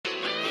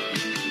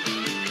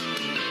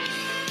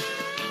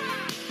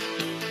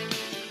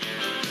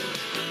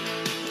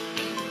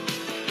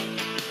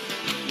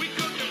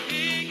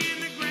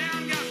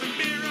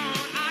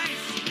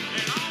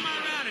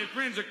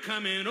are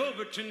coming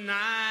over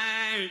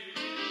tonight.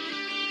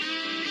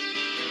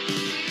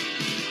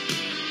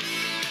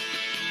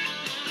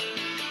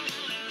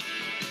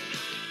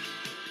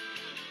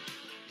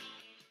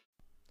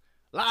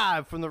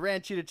 Live from the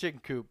Ranchita Chicken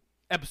Coop,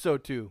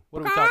 episode 2. What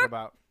are we talking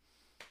about?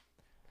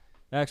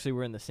 Actually,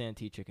 we're in the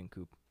Santee chicken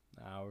coop.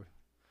 Oh,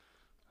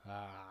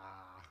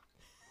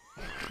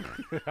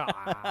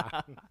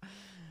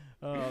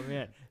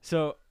 man.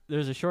 So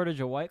there's a shortage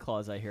of White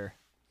Claws, I hear.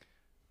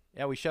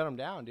 Yeah, we shut them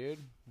down, dude.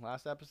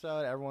 Last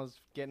episode, everyone's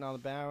getting on the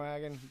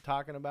bandwagon,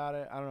 talking about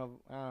it. I don't know.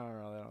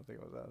 I don't think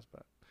it was us,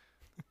 but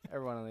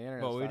everyone on the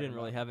internet. Well, we didn't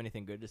really have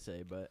anything good to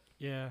say, but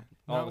Yeah.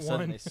 all of a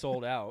sudden they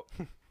sold out.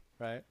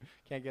 Right?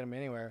 Can't get them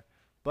anywhere.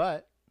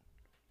 But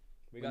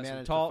we got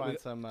managed some to find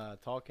some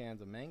tall cans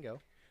of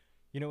mango.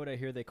 You know what I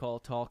hear they call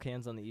tall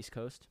cans on the East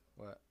Coast?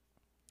 What?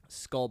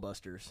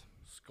 Skullbusters.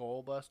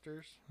 Skull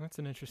Busters? That's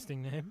an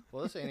interesting name.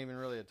 Well, this ain't even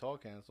really a tall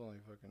can. It's only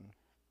fucking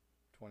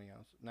 20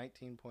 ounces.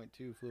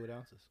 19.2 fluid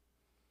ounces.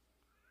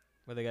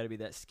 Well, they got to be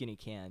that skinny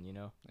can, you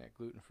know? Yeah,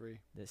 gluten-free.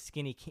 The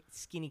skinny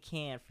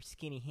can for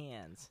skinny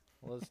hands.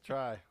 Well, let's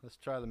try. Let's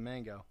try the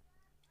mango.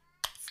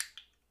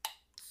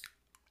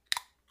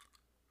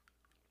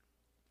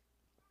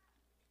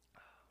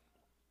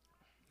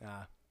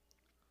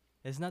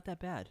 It's not that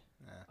bad.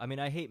 I mean,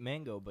 I hate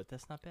mango, but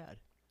that's not bad.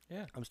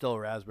 Yeah. I'm still a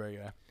raspberry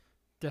guy.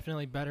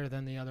 Definitely better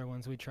than the other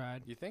ones we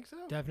tried. You think so?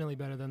 Definitely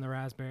better than the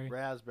raspberry.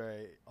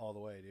 Raspberry all the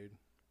way, dude.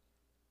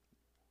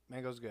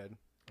 Mango's good.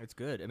 It's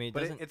good. I mean,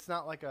 It's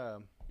not like a...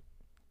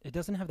 It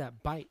doesn't have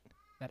that bite,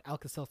 that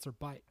Alka-Seltzer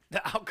bite.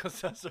 The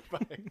Alka-Seltzer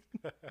bite.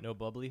 no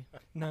bubbly.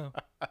 No.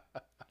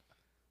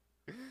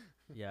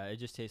 Yeah, it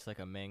just tastes like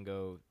a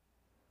mango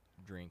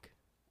drink.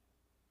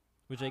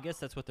 Which I guess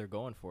that's what they're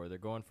going for. They're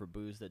going for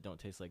booze that don't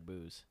taste like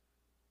booze.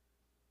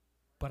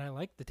 But I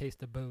like the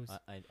taste of booze.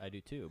 I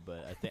do too,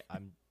 but I think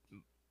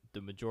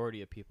the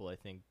majority of people I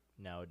think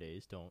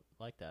nowadays don't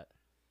like that.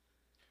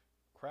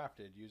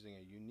 Crafted using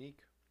a unique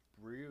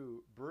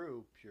brew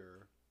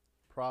pure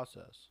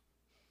process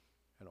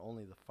and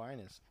only the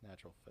finest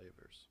natural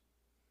flavors.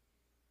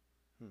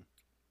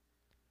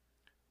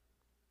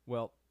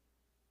 Well,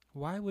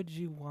 Why would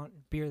you want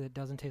beer that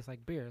doesn't taste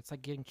like beer? It's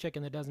like getting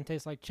chicken that doesn't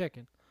taste like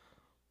chicken.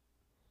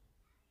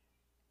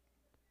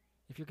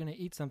 If you're going to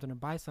eat something or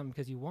buy something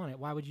because you want it,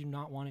 why would you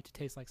not want it to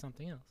taste like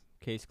something else?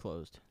 case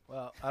closed.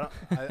 Well, I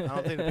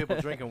don't think the people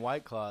drinking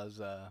White Claws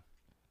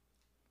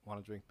want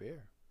to drink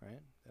beer,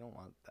 right? They don't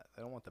want that.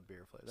 They don't want the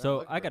beer flavor.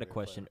 So I got a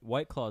question. Flavor.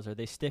 White Claws, are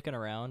they sticking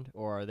around,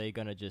 or are they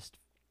gonna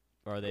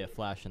or are they a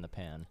flash in the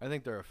pan? I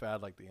think they're a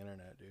fad like the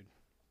internet, dude.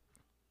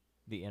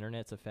 The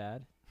internet's a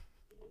fad?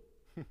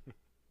 It's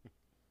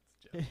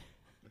just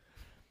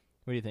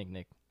What do you think,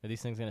 Nick? Are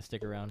these things gonna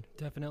stick around?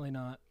 Definitely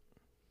not.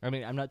 I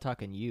mean, I'm not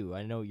talking you.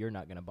 I know you're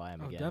not gonna buy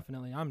them Oh, again.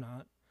 definitely. I'm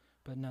not.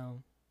 But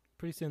no.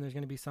 Pretty soon there's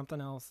going to be something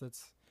else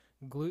that's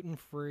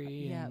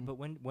gluten-free. Yeah, and but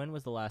when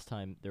was the last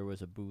time there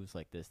was a booze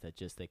like this that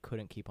just they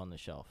couldn't keep on the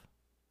shelf?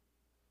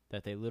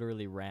 That they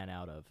literally ran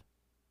out of?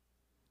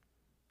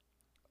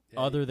 yeah,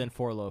 Other than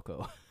Four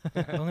Loko.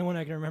 the only one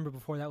I can remember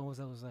before that was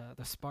those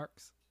the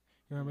Sparks.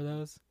 You remember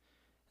those?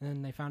 And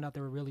then they found out they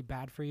were really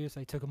bad for you,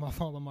 so they took them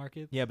off all the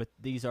markets. Yeah, but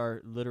these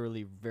are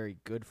literally very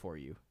good for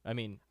you. I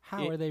mean,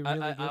 How are they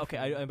really good okay,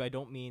 for you? I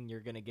don't mean you're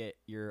going to get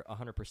your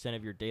 100%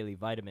 of your daily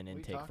vitamin What are you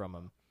intake talking from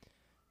them.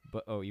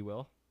 But you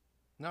will?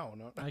 no.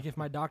 Like if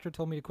my doctor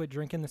told me to quit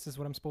drinking, this is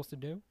what I'm supposed to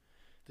do?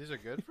 These are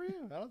good for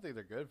you? I don't think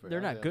they're good for you. They're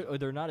I not think good.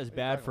 They're not as What are you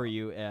bad talking for about?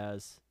 you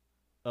as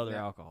other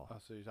Yeah. alcohol. Oh,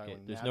 so you're talking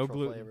Okay, about there's no natural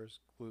gluten. flavors.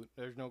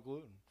 There's no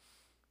gluten.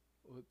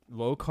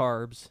 Low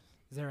carbs,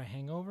 Is there a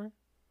hangover?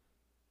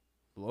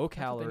 low That's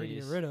what they need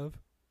to calories. get rid of.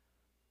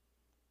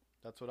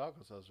 That's what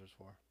Alka-Seltzer's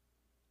for.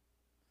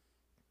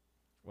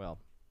 Well,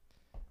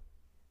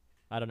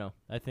 I don't know.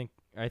 I think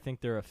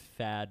they're a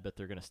fad, but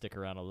they're going to stick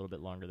around a little bit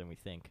longer than we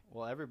think.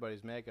 Well,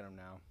 everybody's making them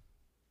now.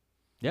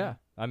 Yeah.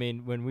 I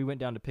mean, when we went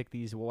down to pick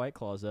these White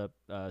Claws up,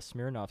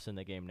 Smirnoff's in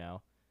the game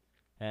now.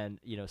 And,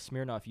 you know,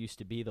 Smirnoff used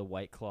to be the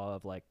White Claw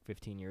of like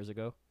 15 years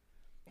ago.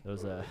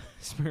 Those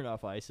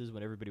Smirnoff ices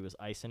when everybody was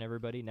icing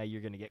everybody. Now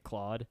you're going to get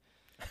clawed.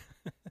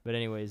 But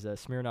anyways,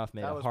 Smirnoff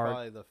made That a was hard...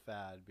 probably the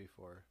fad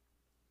before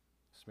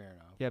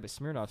Smirnoff. Yeah, but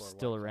Smirnoff's before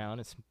still White Claw.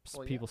 around.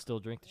 Well, People yeah. still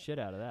drink the shit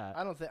out of that.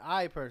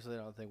 I personally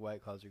don't think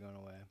White Claws are going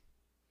away.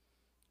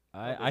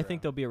 I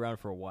think they'll be around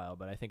for a while,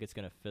 but I think it's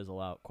going to fizzle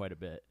out quite a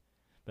bit.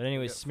 But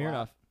anyways, get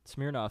flat.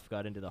 Smirnoff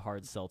got into the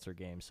hard seltzer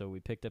game, so we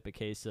picked up a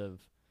case of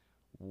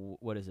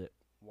what is it?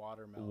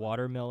 Watermelon.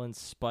 Watermelon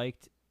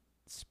spiked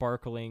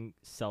sparkling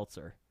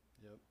seltzer.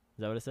 Yep. Is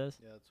that what it says?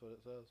 Yeah, that's what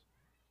it says.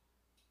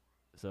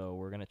 So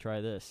we're gonna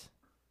try this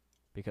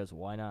because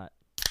why not?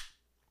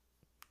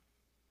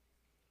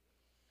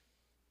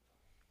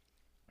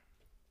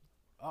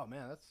 Oh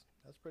man,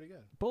 that's pretty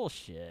good.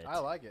 Bullshit. I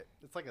like it.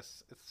 It's like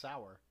it's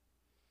sour.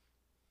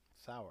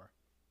 Sour.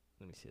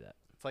 Let me see that.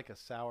 It's like a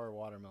sour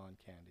watermelon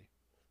candy.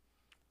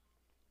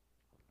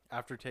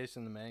 After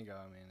tasting the mango,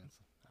 I mean,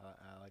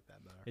 I like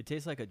that better. It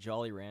tastes like a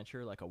Jolly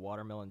Rancher, like a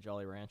watermelon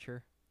Jolly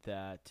Rancher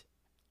that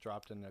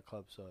Dropped in a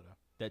club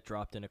soda.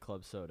 dropped in a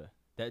club soda.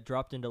 that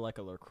dropped into like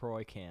a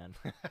LaCroix can.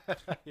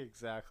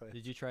 Exactly.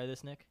 Did you try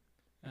this, Nick?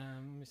 Let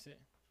me see.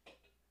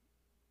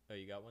 Oh,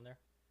 you got one there?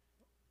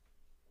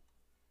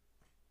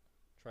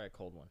 Try a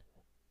cold one.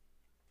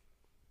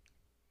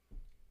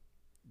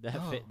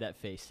 That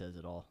face says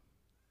it all.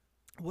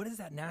 What is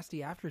that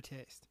nasty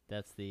aftertaste?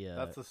 That's the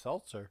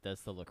seltzer.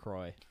 That's the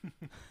LaCroix.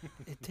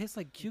 It tastes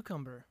like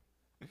cucumber.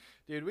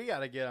 Dude, we got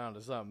to get on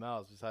to something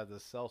else besides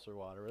this seltzer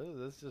water.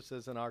 This just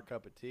isn't our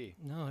cup of tea.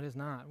 No, it is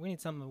not. We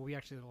need something that we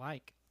actually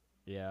like.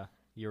 Yeah,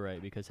 you're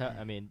right. Because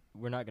I mean,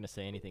 we're not gonna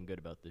say anything good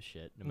about this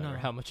shit, no matter No.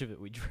 how much of it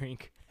we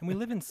drink. And we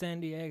live in San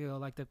Diego,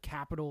 like the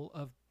capital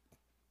of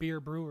beer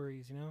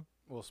breweries, you know?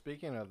 Well,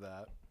 speaking of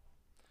that,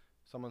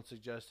 someone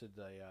suggested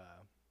the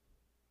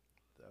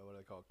what do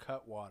they call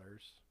cut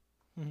waters.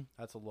 Mhm.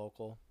 That's a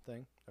local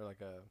thing.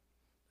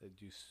 They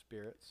do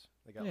spirits.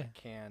 They got Yeah. like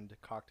canned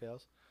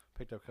cocktails.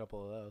 Picked up a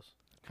couple of those.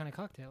 Kind of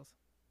cocktails.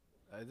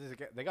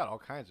 They got all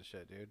kinds of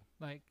shit, dude.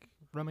 Like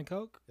rum and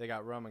coke? They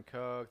got rum and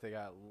coke. They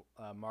got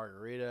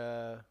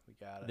margarita. We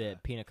got They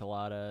had pina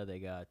colada. They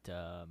got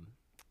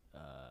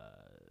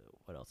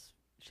what else?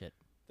 Shit.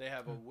 They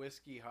have a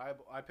whiskey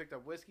highball. I picked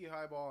up whiskey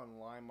highball and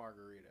lime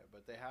margarita,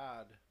 but they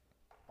had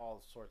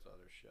all sorts of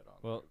other shit on.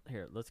 Well,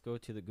 here, let's go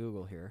to the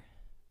Google here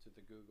to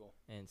the Google.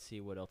 and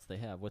see what else they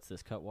have. What's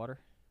this? Cut water?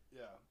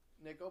 Yeah,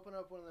 Nick, open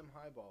up one of them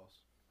highballs.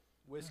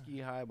 Whiskey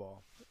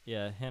highball.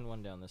 Yeah, hand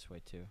one down this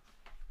way too.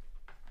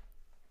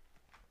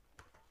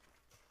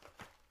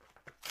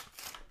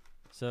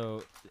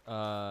 So,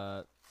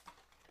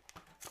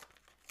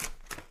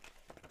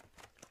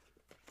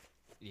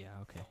 yeah,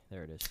 okay,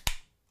 there it is.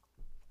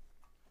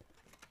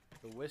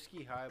 The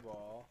whiskey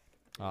highball.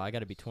 Oh, I got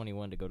to be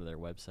 21 to go to their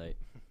website.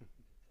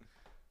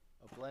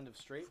 A blend of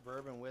straight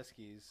bourbon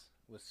whiskeys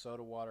with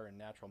soda water and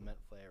natural mint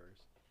flavors.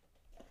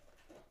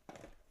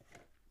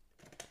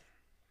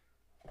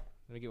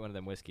 Let me get one of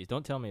them whiskeys.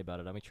 Don't tell me about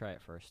it. Let me try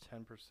it first.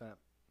 10%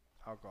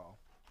 alcohol.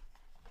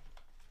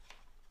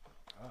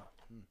 Oh,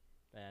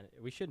 Man,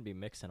 we shouldn't be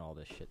mixing all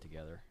this shit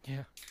together.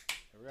 Yeah.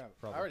 I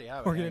Probably. already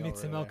have. We're going to need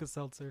some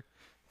Alka-Seltzer.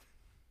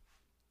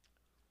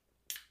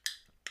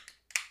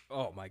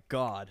 Oh my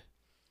God.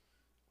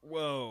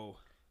 Whoa.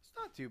 It's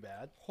not too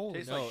bad. Holy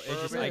Tastes No, like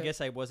it's just, bourbon. I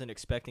guess I wasn't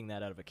expecting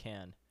that out of a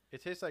can.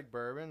 It tastes like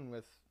bourbon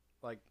with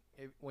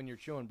when you're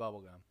chewing bubble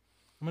gum.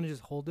 I'm going to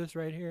just hold this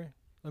right here.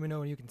 Let me know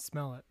when you can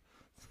smell it.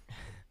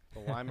 The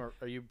lime,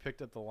 or you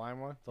picked up the lime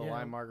one? The Yeah.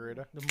 lime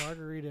margarita? The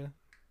margarita.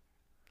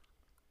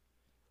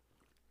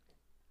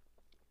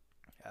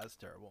 That's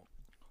terrible.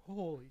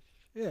 Holy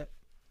shit.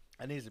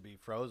 That needs to be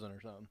frozen or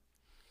something.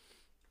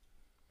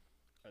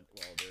 Well,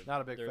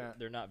 Not a big fan.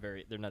 They're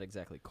not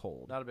exactly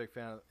cold. Not a big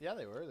fan of. Yeah,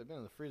 they were. They've been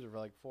in the freezer for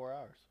like 4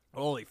 hours.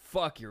 Holy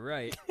fuck, you're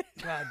right.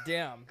 God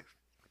damn.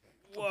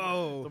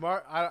 Whoa.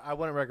 I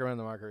wouldn't recommend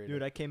the margarita.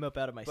 Dude, I came up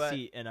out of my But-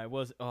 seat and I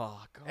was,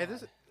 oh God. Hey,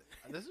 this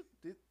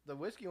is the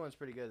whiskey one's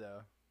pretty good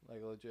though.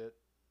 Like legit,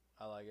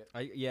 I like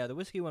it. Yeah, the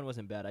whiskey one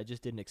wasn't bad. I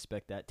just didn't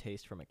expect that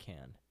taste from a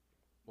can.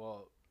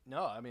 Well,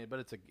 no, I mean, but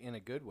it's in a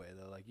good way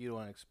though. Like you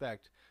don't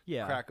expect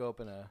Yeah. crack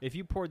open a. If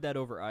you poured that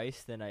over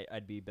ice, then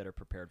I'd be better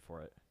prepared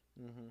for it.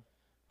 Mm-hmm.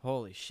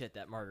 Holy shit,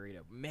 that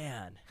margarita,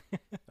 man!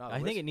 No,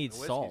 I think it needs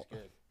salt.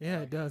 Good.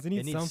 Yeah, it does. It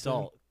needs It needs something.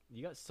 salt.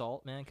 You got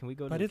salt, man? Can we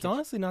go? But to the it's kitchen?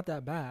 honestly not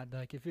that bad.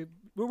 Like if we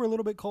were a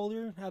little bit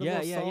colder, had a Yeah.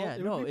 little salt,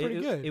 it No, would be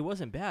pretty good. it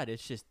wasn't bad.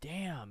 It's just,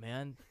 damn,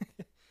 man.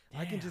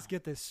 I can just Damn.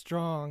 get this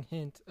strong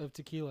hint of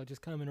tequila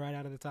just coming right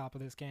out of the top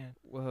of this can.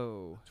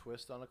 Whoa.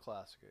 Twist on a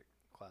classic.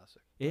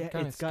 Yeah, I'm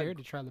kind of it's got scared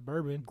to try the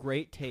bourbon.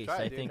 great taste. Try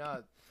it, I dude. think.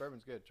 No,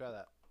 bourbon's good. Try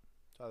that.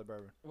 Try the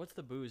bourbon. What's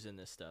the booze in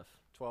this stuff?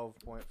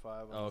 12.5.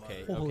 Oh,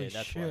 okay. Holy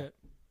that's why. shit.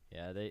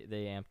 Yeah, they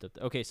amped up.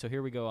 Okay, so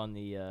here we go on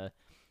the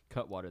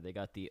Cutwater. They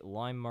got the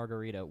lime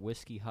margarita,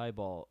 whiskey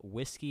highball,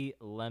 whiskey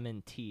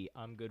lemon tea.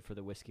 I'm good for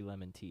the whiskey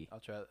lemon tea.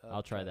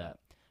 I'll try that.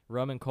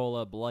 Rum and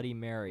cola, Bloody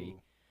Mary,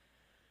 Ooh.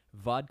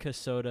 vodka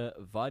soda,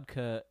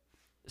 vodka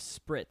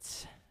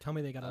spritz. Tell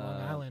me they got a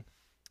Long Island.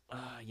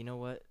 You know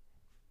what?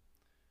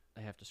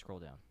 I have to scroll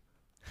down.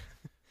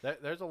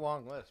 There's a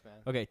long list, man.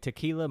 Okay,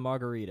 tequila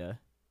margarita.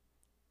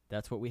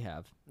 That's what we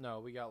have. No,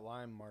 we got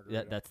lime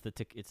margarita. That's the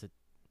it's a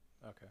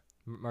Okay.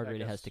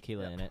 margarita has guess,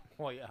 tequila yeah. in it.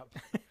 Well, yeah.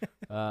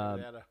 Um,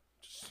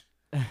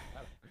 They had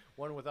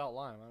one without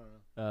lime. I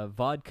don't know.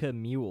 vodka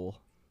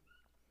mule,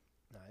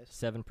 Nice.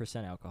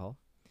 7% alcohol.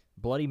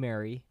 Bloody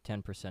Mary,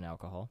 10%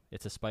 alcohol.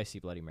 It's a spicy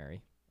Bloody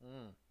Mary.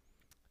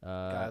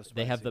 God,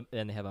 They have spicy.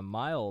 they have a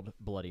mild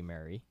Bloody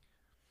Mary.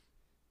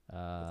 With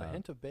a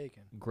hint of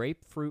bacon.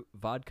 Grapefruit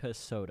vodka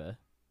soda,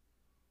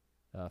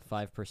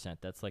 5%.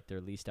 That's like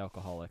their least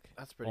alcoholic.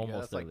 That's pretty good.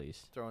 Almost That's their like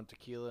least. throwing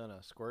tequila in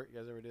a squirt. You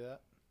guys ever do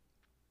that?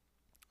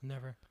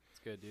 Never. It's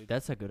good, dude.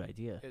 That's a good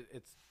idea.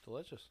 It's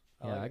delicious.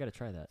 Yeah, like I it. gotta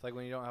try that. It's like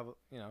when you don't have,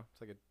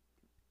 it's like a.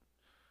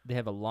 They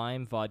have a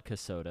lime vodka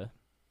soda.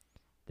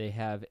 They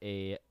have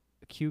a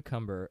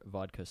cucumber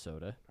vodka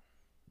soda.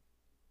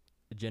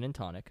 A gin and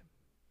tonic.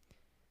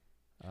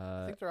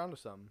 I think they're onto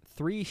something.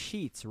 3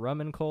 sheets rum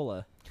and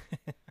cola.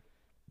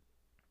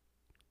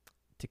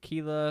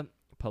 Tequila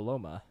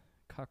Paloma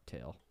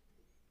cocktail.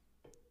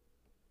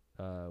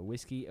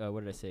 whiskey.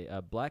 What did I say?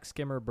 Black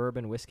skimmer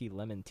bourbon whiskey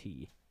lemon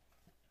tea.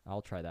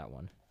 I'll try that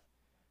one.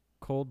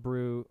 Cold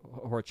brew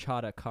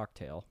horchata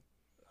cocktail.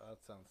 That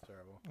sounds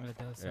terrible. It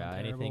does sound Yeah,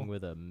 terrible. anything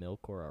with a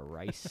milk or a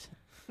rice.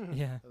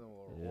 Yeah.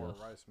 Or Ugh.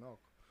 rice milk.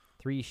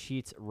 3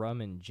 sheets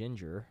rum and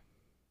ginger.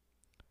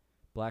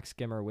 Black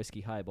skimmer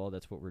whiskey highball.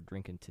 That's what we're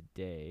drinking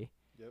today.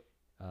 Yep.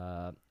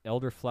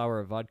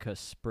 Elderflower vodka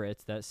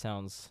spritz. That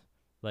sounds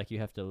like you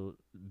have to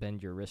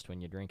bend your wrist when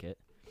you drink it.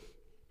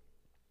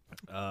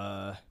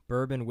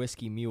 Bourbon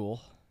whiskey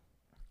mule.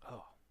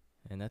 Oh.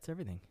 And that's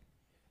everything.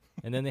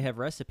 And then they have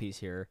recipes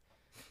here.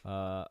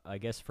 I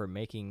guess for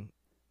making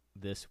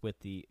this with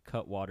the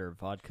Cutwater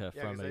vodka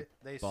Yeah, from 'cause a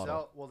they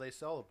bottle.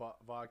 sell the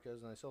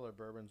vodkas and they sell their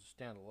bourbons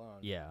standalone.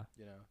 Yeah.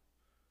 You know,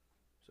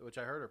 so which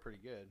I heard are pretty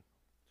good.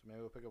 So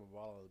maybe we'll pick up a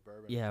bottle of the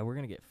bourbon. Yeah, we're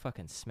gonna get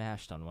fucking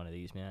smashed on one of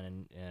these,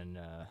 man. And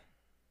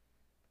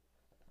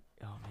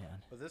oh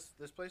man, But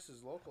this place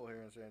is local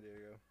here in San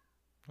Diego.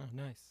 Oh,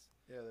 nice.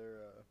 Yeah,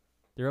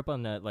 they're up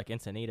on like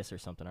Encinitas or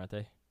something, aren't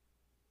they?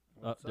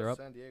 well, it they're says up-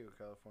 San Diego,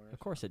 California. Of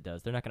course it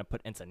does. They're not gonna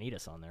put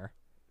Encinitas on there.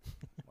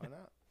 Why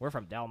not? We're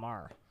from Del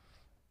Mar.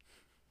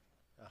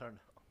 I don't know.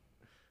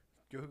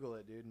 Google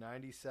it, dude.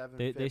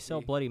 97. They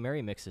sell Bloody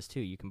Mary mixes too.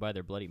 You can buy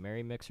their Bloody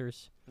Mary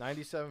mixers.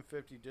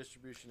 9750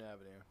 Distribution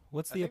Avenue.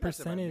 What's I the think that's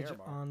in my percentage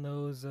Miramar. on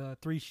those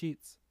 3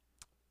 sheets?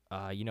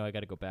 I got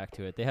to go back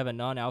to it. They have a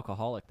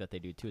non-alcoholic that they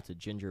do too. It's a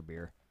ginger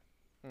beer.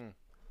 Hmm.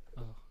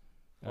 Oh.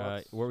 Well,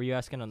 that's- What were you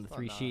asking on the it's not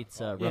 3 sheets?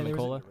 non-alcoholic. Yeah, Rum there and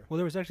was cola. Well,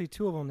 there was actually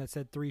 2 of them that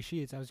said 3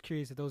 sheets. I was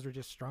curious if those were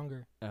just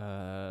stronger.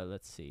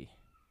 Let's see.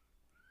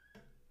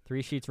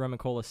 3 sheets rum and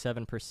cola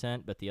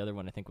 7%, but the other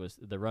one I think was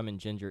the rum and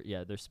ginger.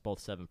 Yeah, they're both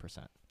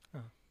 7%.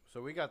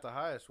 So we got the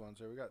highest ones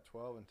here. We got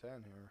 12 and 10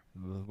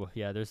 here. Well,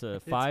 yeah, there's a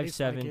It 5, tastes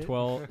 7, like it.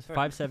 12,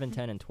 5, 7,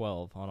 10, and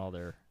 12 on all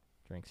their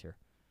drinks here.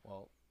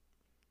 Well,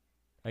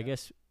 I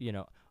guess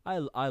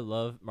I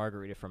love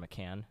margarita from a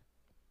can.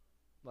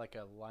 like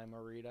a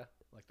Limerita,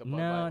 like the Bud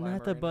No, Light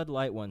not the Limerita? Bud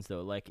Light ones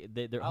though. Like I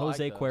like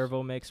Jose those.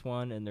 Cuervo makes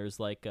one, and there's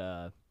like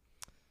there's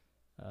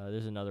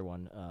another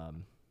one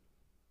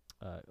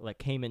like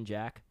Cayman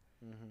Jack.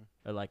 Mm-hmm.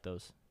 I like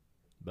those,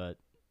 but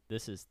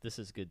this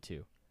is good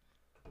too.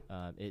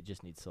 It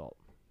just needs salt.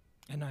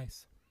 And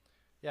nice.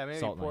 Yeah, maybe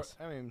Salt nice.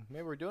 I mean,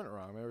 maybe we're doing it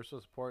wrong. Maybe we're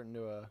supposed to pour it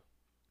into a,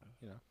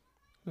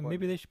 Well,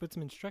 maybe they should put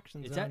some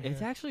instructions It's on it's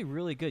here. actually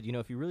really good.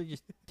 If you really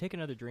just take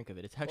another drink of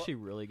it, it's actually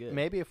really good.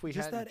 maybe if we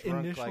Just hadn't that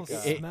drunk initial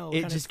like smell it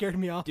kind of just- scared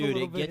me off a Dude,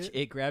 little it bit. gets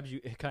it grabs you.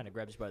 It kind of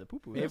grabs you by the poo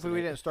poo. if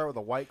we didn't start with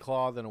a White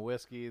Claw, then a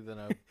whiskey, then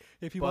a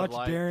If you Bud watch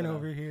Light, Darren then a-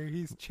 over here,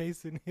 he's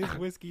chasing his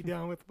whiskey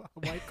down with a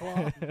White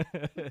Claw.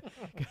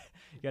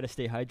 You got to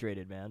stay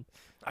hydrated, man.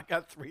 I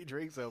got 3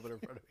 drinks open in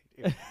front of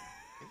me,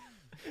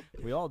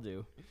 dude. We all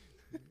do.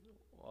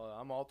 Well,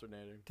 I'm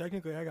alternating.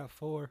 Technically, I got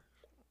 4.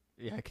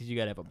 Yeah, because you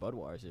got to have a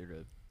Budweiser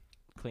to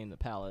clean the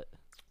palate.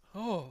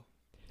 Oh,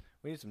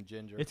 We need some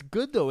ginger. It's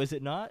good though, is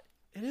it not?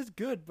 it is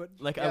good, but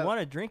Like Yeah, I want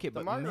to drink it,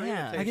 the but margarita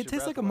man, tastes- like your it tastes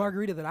breath like a away.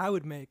 margarita that I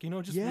would make.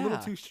 Just a little Yeah.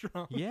 too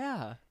strong.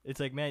 yeah, it's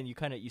like man,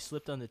 you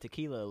slipped on the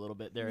tequila a little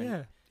bit there.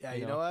 Yeah. yeah,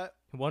 you you know. know what?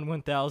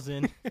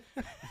 1,000.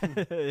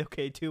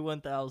 Okay, 2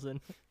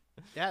 1,000.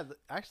 Yeah,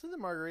 actually, the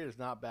margarita is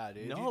not bad,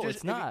 dude. No,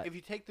 it's not. If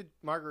you take the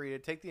margarita,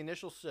 take the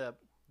initial sip,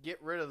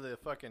 get rid of the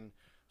fucking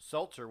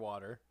seltzer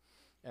water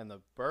and the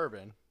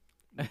bourbon,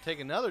 and take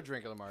another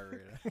drink of the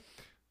margarita.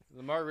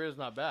 The margarita's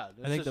not bad.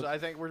 I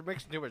think we're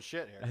mixing too much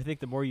shit I here.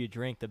 think the more you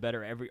drink, the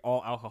better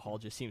all alcohol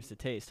just seems to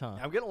taste, huh?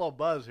 I'm getting a little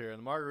buzz here, and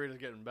the margarita's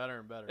getting better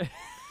and better.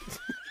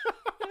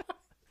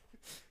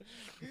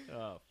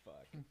 Oh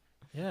fuck.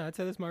 Yeah, I'd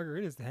say this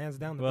margarita is hands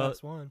down the Well,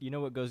 best one. You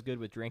know what goes good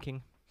with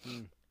drinking?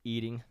 Mm.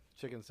 Eating.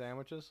 Chicken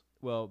sandwiches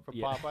Well, from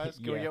yeah. Popeyes.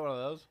 Can we Yeah. get one of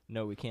those?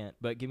 No, we can't.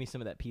 But give me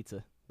some of that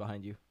pizza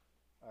behind you.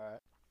 All right.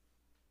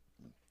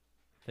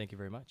 Thank you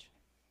very much.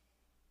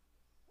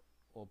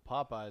 Well,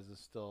 Popeyes is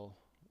still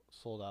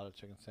sold out of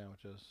chicken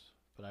sandwiches,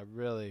 but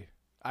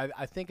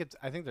I think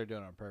they're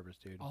doing it on purpose,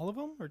 dude. All of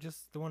them, or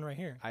just the one right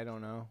here? I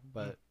don't know,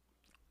 but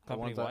the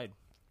Company ones that- wide.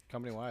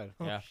 company wide.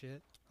 Oh Yeah.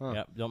 shit! Huh.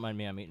 Yeah, don't mind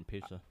me. I'm eating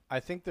pizza. I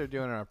think they're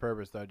doing it on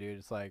purpose, though, dude.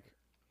 It's like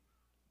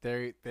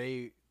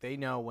they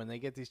know when they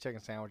get these chicken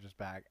sandwiches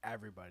back,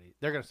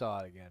 they're gonna sell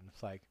out again.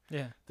 It's like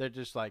Yeah, they're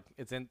just like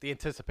the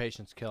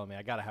anticipation's killing me.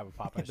 I gotta have a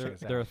Popeyes chicken They're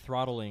sandwich.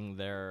 throttling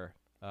their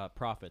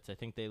profits. I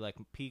think they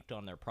peaked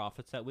on their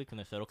profits that week, and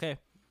they said, "Okay,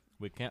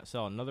 we can't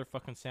sell another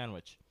fucking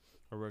sandwich,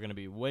 or we're gonna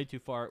be way too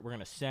far. We're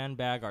gonna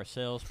sandbag our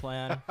sales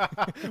plan.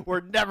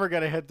 We're never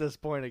gonna hit this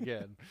point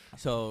again.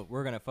 So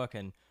we're gonna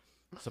fucking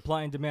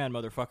supply and demand,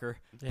 motherfucker.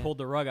 Yeah. Pulled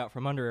the rug out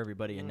from under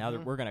everybody, and now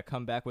that we're gonna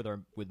come back with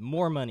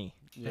more money,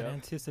 that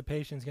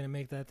anticipation is gonna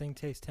make that thing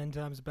taste 10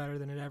 times better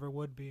than it ever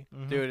would be.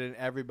 Dude, and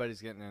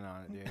everybody's getting in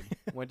on it,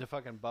 dude. Went to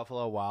fucking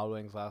Buffalo Wild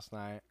Wings last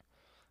night.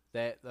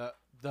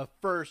 The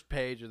first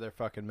page of their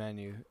fucking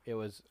menu, it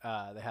was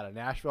they had a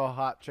Nashville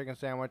hot chicken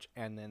sandwich,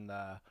 and then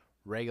the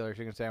regular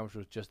chicken sandwich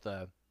was just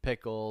the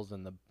pickles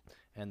and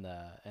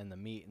the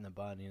meat in the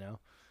bun, you know.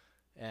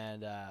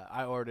 And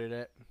I ordered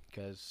it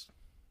because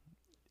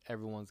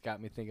everyone's got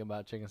me thinking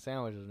about chicken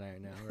sandwiches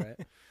right now,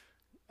 right?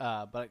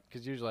 but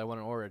because usually I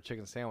wouldn't order a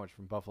chicken sandwich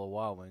from Buffalo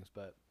Wild Wings,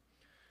 but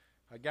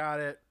I got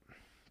it.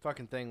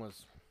 Fucking thing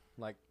was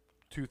like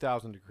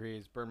 2,000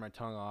 degrees, burned my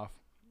tongue off,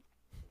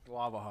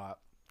 lava hot,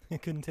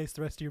 Couldn't taste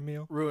the rest of your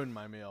meal. ruined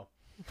my meal.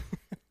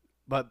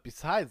 But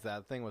besides that,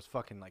 the thing was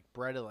fucking like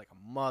breaded like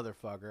a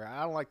motherfucker.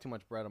 I don't like too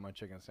much bread on my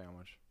chicken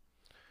sandwich.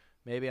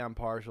 Maybe I'm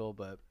partial,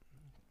 but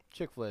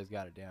Chick-fil-A's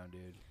got it down,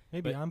 dude.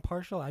 Maybe But- I'm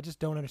partial. I just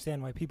don't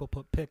understand why people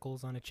put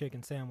pickles on a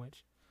chicken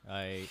sandwich.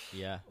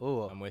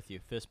 Ooh, I'm with you.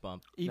 Fist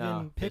bump. Even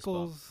No, fist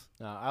pickles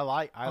no, I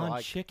like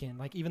on chicken,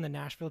 like even the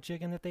Nashville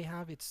chicken that they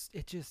have,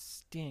 it just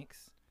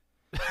stinks.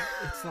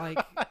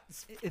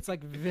 It's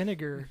like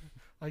vinegar,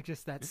 like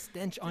just that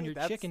stench on your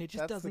chicken. It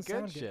just that's doesn't the good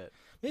sound good. shit.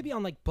 Maybe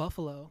on like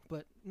buffalo,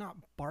 but not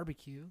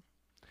barbecue.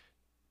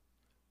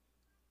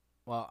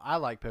 Well, I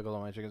like pickles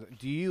on my chicken.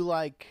 Do you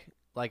like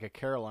a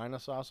Carolina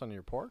sauce on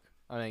your pork?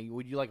 I mean,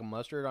 would you like a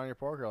mustard on your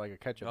pork or like a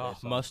ketchup? Oh,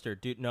 sauce? mustard,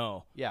 dude.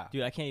 No, Yeah.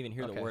 dude, I can't even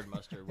hear Okay. the word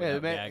mustard Yeah,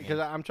 without gagging. because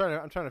I'm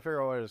trying to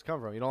figure out where this come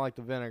from. You don't like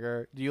the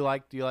vinegar. Do you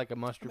like a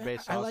mustard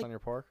based I sauce like- on your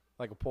pork,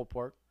 like a pulled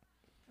pork?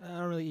 I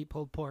don't really eat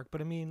pulled pork,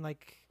 but I mean,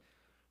 like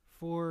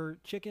for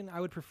chicken, I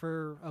would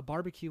prefer a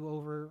barbecue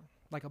over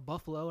like a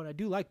buffalo, and I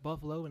do like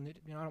buffalo, and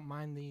I don't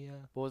mind the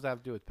What does that have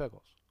to do with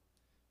pickles?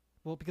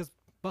 well because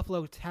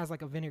buffalo has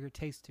like a vinegar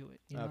taste to it.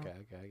 You know? Okay,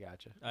 I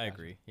gotcha. I Gotcha.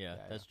 agree. Yeah,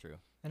 Yeah, that's true.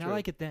 And True. I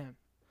like it then,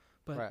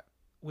 but Right.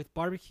 with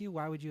barbecue,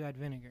 why would you add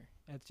vinegar?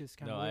 That's just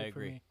kind No, of I weird for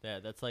agree. me.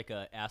 That's like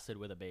a acid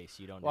with a base.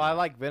 You don't. Well, I need it.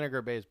 like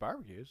vinegar based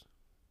barbecues,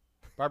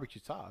 barbecue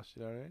sauce.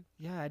 You know what I mean?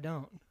 Yeah, I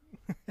don't.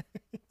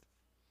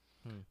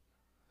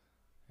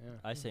 Yeah.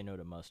 I say no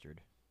to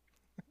mustard.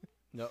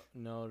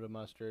 No to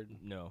mustard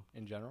No.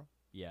 in general,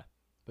 Yeah.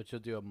 but you'll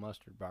do a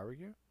mustard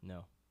barbecue.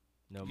 No.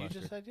 No You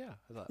mustard. just said yeah.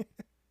 I thought.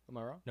 Am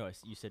I wrong? No,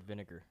 you said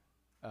vinegar.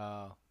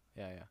 Yeah.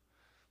 I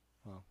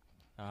don't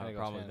have Kinda a goes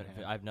problem hand with in vinegar.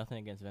 hand. I have nothing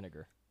against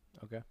vinegar.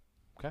 Okay.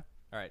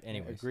 All right.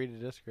 Anyways, Agree to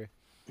disagree.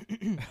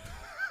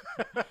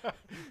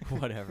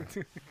 whatever.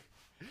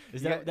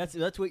 Is You that got-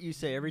 that's what you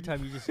say every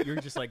time you're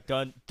just like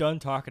done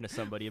talking to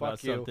somebody about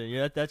Fuck you. something.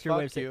 Yeah, that's your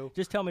way of Fuck saying. you.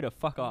 Just tell me to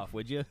fuck off,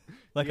 would you?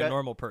 Like You a got-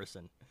 normal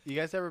person. You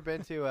guys ever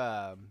been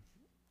to?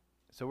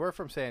 So we're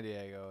from San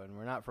Diego, and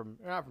we're not from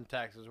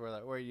Texas.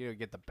 Where you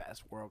get the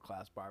best world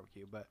class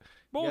barbecue, but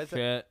you guys-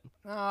 Bullshit.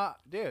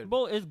 dude.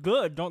 Well, it's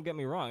good. Don't get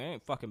me wrong. It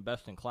ain't fucking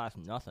best in class.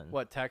 Nothing.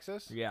 What,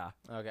 Texas? Yeah.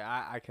 Okay,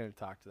 I couldn't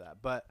talk to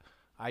that, but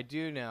I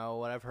do know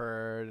what I've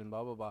heard and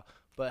blah blah blah.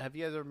 But have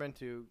you guys ever been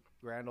to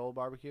Grand Ole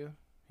Barbecue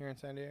here in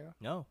San Diego?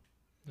 No.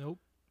 Nope.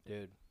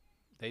 Dude,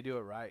 they do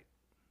it right.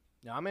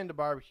 Now I'm into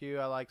barbecue.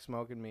 I like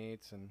smoking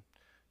meats and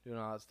doing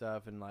all that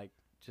stuff, and like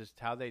just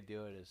how they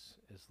do it is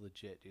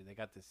legit, dude. They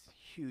got this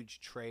huge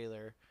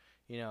trailer,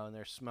 and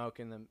they're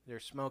smoking them. They're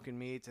smoking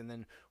meats, and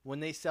then when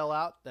they sell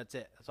out, that's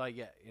it. That's all you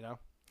get,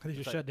 They It's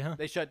just like- shut down.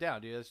 They shut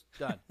down, dude. It's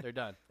done. They're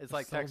done. It's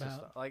like Sold Texas out.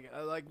 stuff.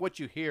 Like what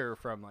you hear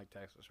from like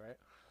Texas, right?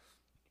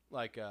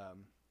 Like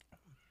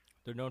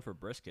They're known for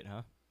brisket,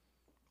 huh?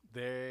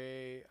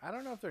 I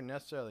don't know if they're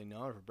necessarily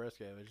known for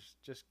brisket. It's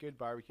just good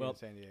barbecue Well, in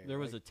San Diego. There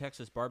was a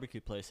Texas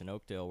barbecue place in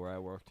Oakdale where I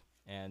worked,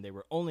 and they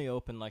were only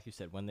open, like you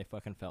said, when they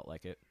fucking felt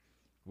like it,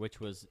 which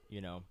was,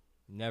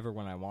 never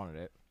when I wanted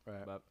it.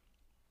 right. But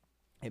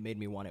it made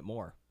me want it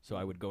more, so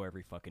I would go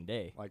every fucking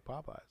day. Like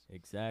Popeyes.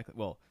 Exactly.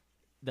 Well,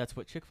 that's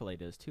what Chick-fil-A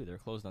does too. They're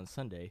closed on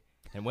Sunday.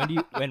 And when do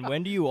you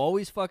when do you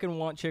always fucking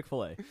want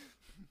Chick-fil-A?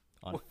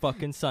 On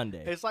fucking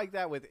Sunday. It's like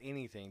that with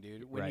anything,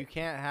 dude. When you Right.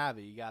 can't have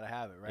it, you gotta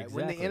have it, right?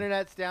 When the Exactly.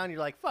 internet's down, you're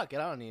like, "Fuck it,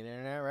 I don't need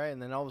internet," right? And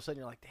then all of a sudden,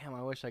 you're like, "Damn,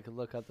 I wish I could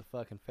look up the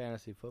fucking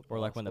fantasy football." Or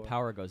like when the score."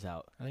 power goes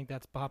out. I think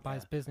that's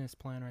Popeye's Yeah. business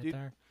plan right Dude,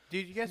 there.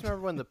 Dude, you guys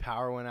remember when the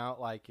power went out?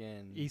 Like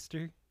in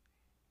Easter.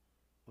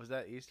 was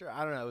that Easter?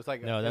 I don't know. It was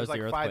like No, it that was was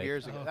the like 5 earthquake.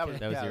 years ago. Oh, That was okay.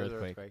 That was yeah, the it was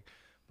earthquake.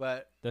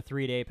 But The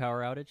 3-day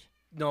power outage?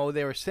 no,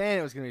 they were saying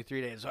it was gonna be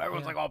 3 days, so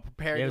everyone's Yeah. like all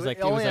prepared. Yeah, it was like-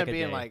 it it was only like ended a up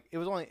being day. like it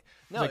was only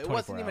no, like it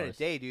wasn't 24 even a hours.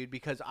 day, dude.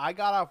 Because I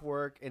got off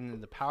work and then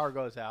the power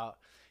goes out,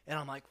 and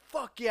I'm like,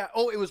 "Fuck yeah!"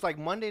 Oh, it was like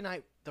Monday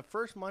night, the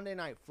first Monday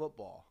night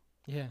football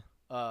Yeah.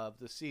 of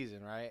the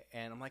season, right?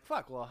 And I'm like,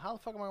 "Fuck! Well, how the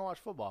fuck am I gonna watch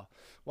football?"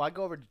 Well, I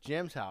go over to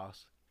Jim's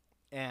house,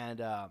 and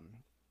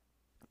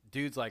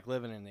dude's like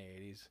living in the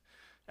 '80s.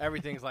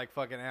 Everything's like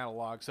fucking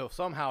analog. So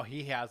somehow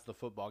he has the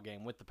football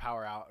game with the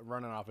power out,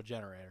 running off a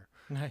generator.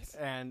 Nice.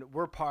 And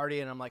we're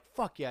partying. I'm like,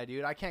 fuck yeah,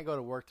 dude. I can't go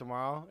to work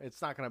tomorrow.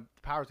 It's not going to,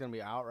 the power's going to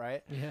be out,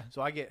 right? Yeah.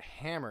 So I get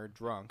hammered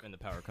drunk, And the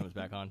power comes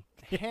back on.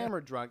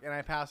 hammered drunk, and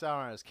I pass out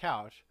on his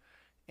couch.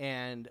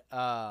 And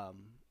I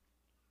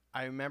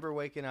remember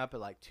waking up at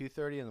like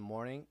 2:30 in the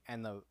morning,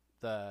 and the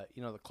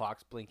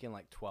clock's blinking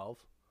like 12.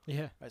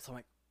 Yeah. Right, so I'm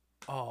like,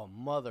 oh,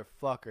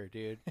 motherfucker,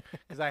 dude.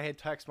 Because I had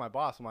texted my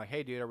boss. I'm like,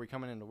 hey, dude, are we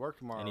coming into work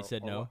tomorrow? And he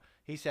said or no? what?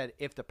 He said,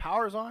 if the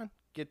power's on,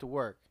 get to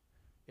work.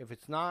 If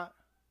it's not,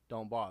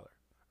 don't bother,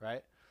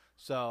 right?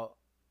 So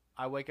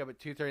I wake up at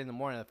 2:30 in the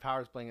morning, the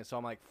power's blinking, so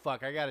I'm like,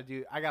 fuck, I got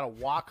to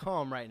walk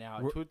home right now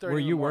at 2:30 Were in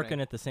the you morning.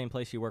 working at the same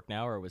place you work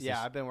now, or was Yeah,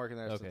 this... I've been working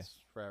there Okay. since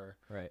forever.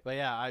 Right. But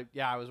yeah,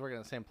 I was working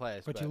at the same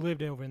place. But you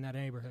lived over in that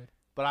neighborhood.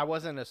 But I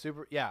wasn't a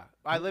super. Yeah,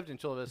 I lived in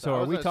Chula Vista. So I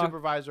are we wasn't a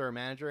supervisor or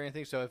manager or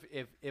anything. So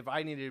if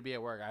I needed to be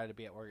at work, I had to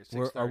be at work at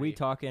 6:30. Are we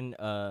talking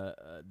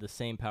the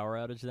same power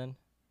outage then?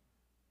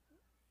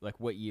 Like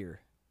what year?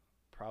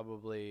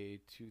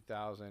 Probably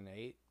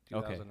 2008.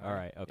 Okay. All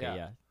right. Okay.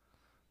 Yeah.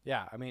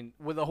 Yeah. I mean,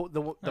 with the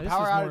No, the this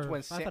power was outage more- when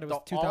I thought it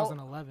was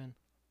 2011.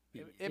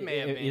 It may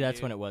have been. That's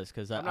dude. when it was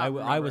because I'm I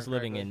not was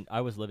living remembering in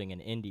I was living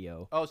in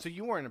Indio. Oh, so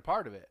you weren't a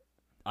part of it.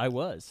 I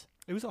was.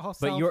 It was all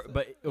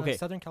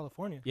Southern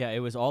California. Yeah, it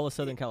was all of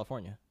Southern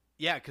California.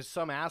 Yeah, because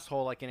some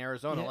asshole like in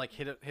Arizona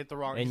Yeah. hit the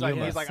wrong. And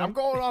He's like, I'm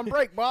going on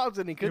break, Bobs,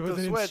 and he It hit was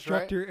the an switch.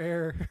 instructor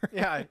error. Right?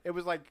 Yeah,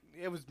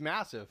 it was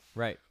massive.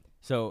 Right.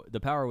 So the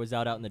power was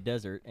out in the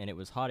desert, and it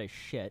was hot as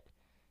shit.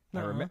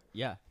 Nuh-uh.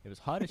 Yeah, it was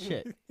hot as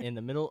shit in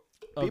the middle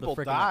of People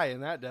the frickin' die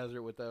in that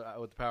desert with the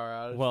power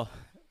outage. Well,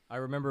 I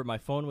remember my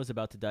phone was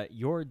about to die.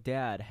 Your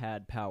dad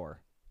had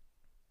power.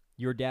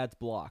 Your dad's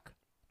block.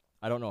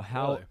 I don't know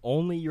how. Really?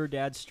 Only your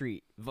dad's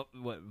street.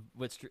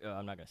 What street?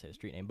 I'm not gonna say the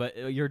street name, but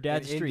your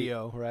dad's in street.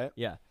 Indio, right?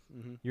 Yeah,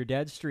 Mm-hmm. your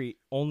dad's street.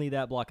 Only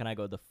that block, and I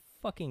go, the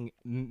fucking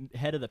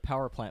head of the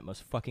power plant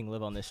must fucking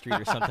live on this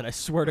street or something. I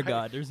swear to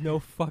God, there's no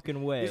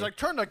fucking way. He's like,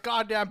 turn the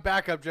goddamn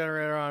backup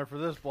generator on for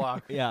this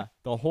block. yeah,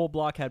 the whole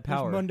block had It was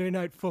power. Monday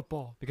Night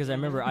Football. Because I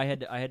remember I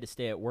had to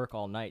stay at work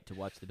all night to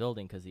watch the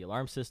building because the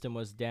alarm system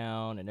was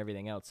down and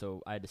everything else.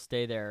 So I had to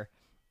stay there,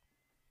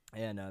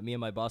 and me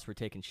and my boss were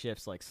taking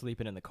shifts, like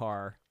sleeping in the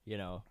car,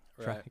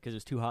 Right. because it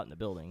was too hot in the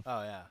building.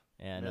 Oh yeah.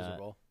 And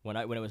Miserable. when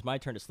it was my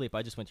turn to sleep,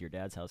 I just went to your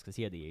dad's house because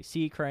he had the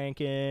AC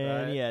cranking,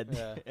 Right, he had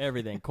yeah.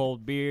 everything,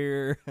 cold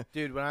beer.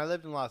 Dude, when I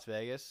lived in Las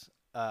Vegas,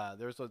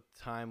 there was a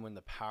time when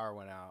the power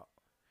went out,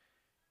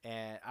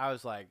 and I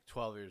was like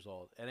 12 years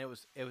old, and it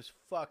was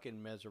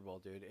fucking miserable,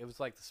 dude. It was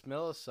like the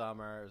middle of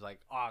summer. It was like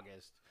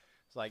August.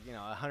 It's like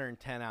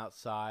 110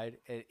 outside,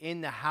 and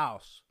in the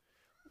house,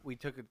 we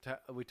took the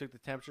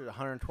temperature to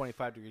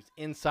 125 degrees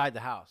inside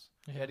the house.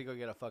 Yeah. We had to go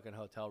get a fucking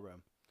hotel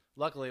room.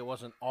 Luckily, it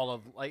wasn't all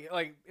of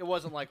it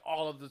wasn't like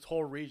all of this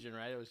whole region,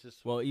 right? It was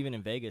just Well, even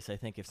in Vegas, I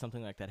think if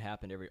something like that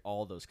happened,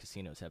 all those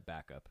casinos have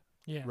backup.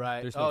 Yeah.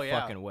 right. There's oh, no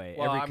yeah. fucking way.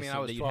 Well, Every I mean, I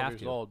casino was that you 12 have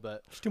years to. old,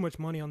 but There's too much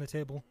money on the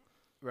table.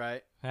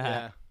 right.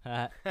 Yeah.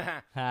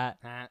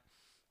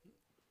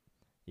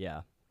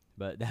 Yeah,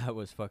 but that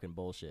was fucking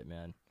bullshit,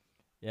 man.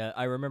 Yeah,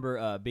 I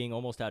remember being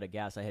almost out of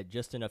gas. I had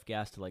just enough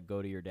gas to like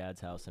go to your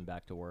dad's house and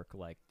back to work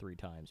like 3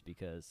 times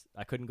because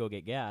I couldn't go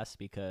get gas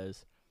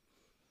because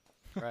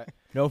Right.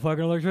 no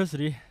fucking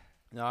electricity.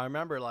 No, I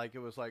remember it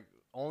was like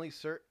only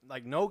certain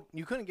no,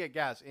 you couldn't get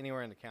gas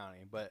anywhere in the county,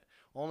 but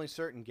only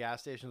certain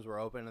gas stations were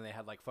open, and they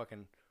had like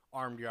fucking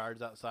armed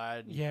guards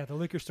outside. Yeah, the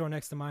liquor store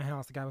next to my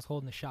house, the guy was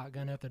holding a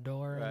shotgun at the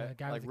door, Right. and the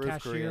guy like with the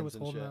roof cashier Koreans was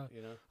and holding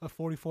shit, a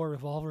 44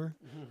 revolver.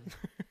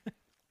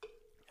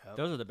 Yep.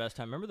 Those are the best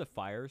time. Remember the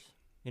fires?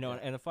 Yeah.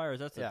 And the fires.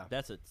 That's Yeah.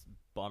 a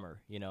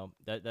bummer.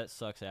 That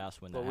sucks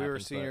ass when But that we were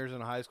happens, seniors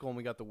in high school, and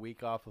we got the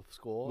week off of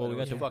school. Well, and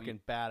we it got was the-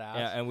 fucking badass.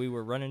 Yeah, and we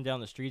were running down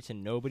the streets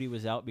and nobody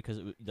was out because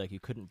it was, like you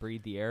couldn't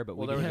breathe the air. But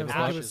Well, we there didn't was give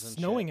a it fuck. was ashes and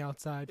snowing shit.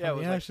 outside. Yeah, it from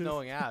was the like ashes.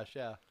 snowing ash.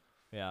 Yeah,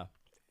 Yeah, it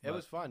But-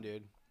 was fun,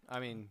 dude. I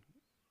mean,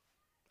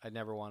 I'd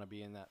never want to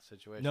be in that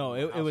situation. No, My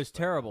it house was burned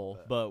down, terrible,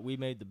 but we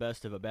made the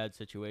best of a bad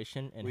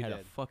situation and We had a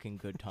did. fucking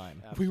good time.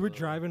 We were Absolutely.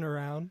 driving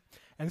around,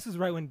 and this is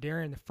right when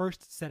Darren, the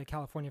first set of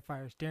California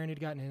fires, Darren had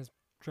gotten his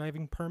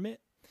driving permit.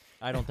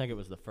 I don't think it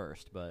was the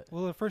first, but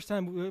Well, the first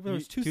time there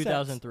was 2 sets.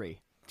 2003.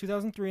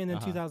 2003 and then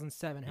Uh-huh.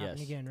 2007 happened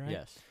Yes, again, right?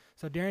 Yes.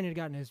 So Darren had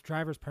gotten his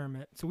driver's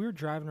permit. So we were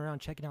driving around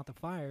checking out the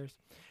fires,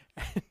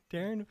 and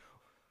Darren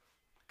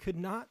could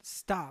not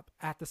stop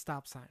at the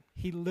stop sign.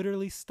 He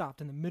literally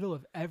stopped in the middle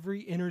of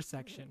every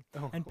intersection.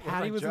 Oh, And was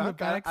Patty I was in the drunk?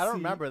 back I don't seat.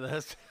 remember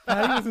this.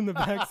 Patty was in the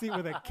back seat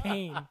with a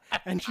cane,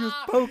 and she was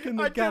poking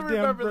the I do goddamn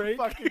remember brake.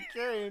 the fucking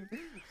cane.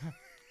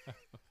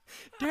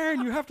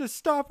 Darren, you have to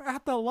stop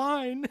at the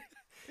line.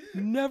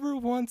 Never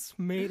once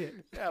made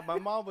it. Yeah, my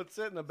mom would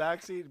sit in the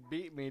back seat and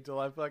beat me till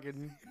I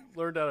fucking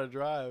learned how to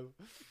drive.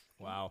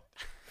 Wow.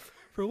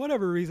 For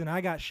whatever reason,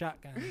 I got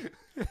shotgun.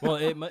 Well,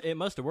 it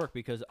must have worked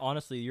because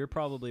honestly, you're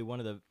probably one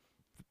of the.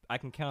 I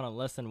can count on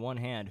less than one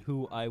hand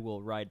who I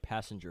will ride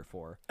passenger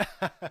for,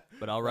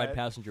 but I'll ride Right.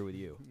 passenger with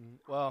you.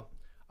 Well,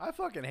 I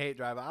fucking hate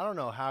driving. I don't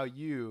know how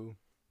you.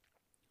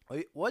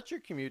 What's your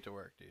commute to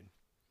work, dude?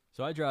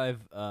 So I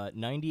drive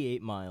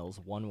 98 miles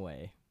one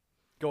way,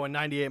 Going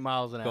 98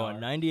 miles an going hour.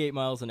 98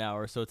 miles an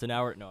hour. So it's an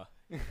hour. No,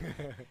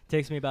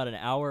 takes me about an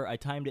hour. I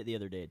timed it the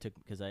other day. It took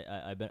because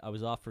I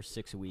was off for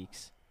 6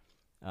 weeks,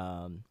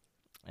 and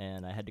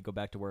I had to go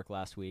back to work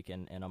last week.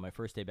 And on my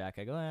first day back,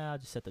 I go, I'll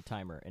just set the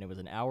timer, and it was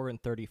an hour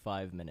and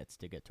 35 minutes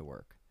to get to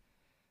work,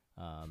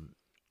 Damn,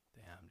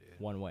 dude.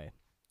 one way.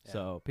 Yeah.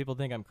 So people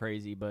think I'm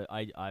crazy, but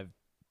I've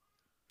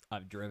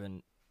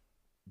driven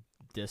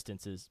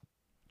distances,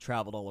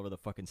 traveled all over the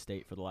fucking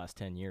state for the last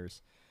 10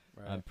 years.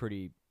 Right. I'm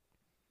pretty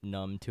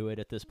numb to it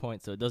at this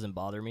point, so it doesn't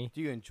bother me.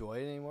 Do you enjoy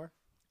it anymore?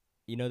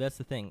 That's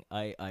the thing.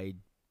 I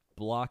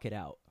block it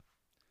out.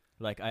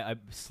 Like I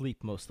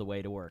sleep most of the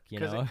way to work.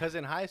 Because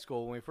in high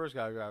school, when we first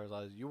got our driver's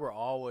license, you were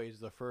always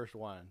the first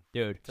one.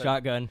 Dude, to-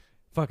 shotgun.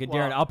 Fucking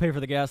Well- Darren, I'll pay for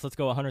the gas. Let's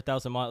go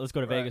 100,000 miles. Let's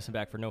go to Right. Vegas and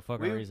back for no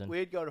fucking reason.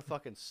 We'd go to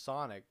fucking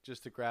Sonic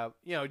just to grab,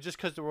 just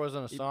because there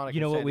wasn't a Sonic.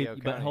 You know in what San we?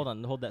 Diego But County. hold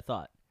on, hold that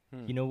thought.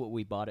 Hmm. You know what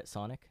we bought at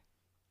Sonic?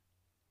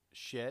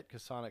 Shit,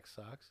 because Sonic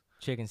sucks.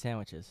 Chicken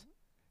sandwiches,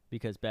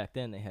 because back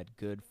then they had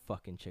good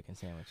fucking chicken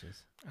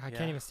sandwiches. I Yeah.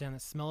 can't even stand the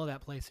smell of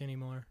that place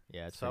anymore.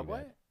 Yeah, it's pretty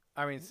Subway? bad.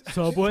 I mean,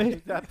 Subway?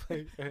 that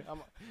place.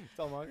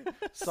 Sonic.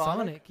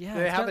 Sonic, yeah. Do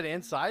they it's have got- it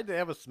inside? Do they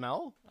have a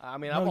smell? I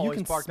mean, No, I've you always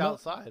can parked smell-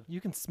 outside.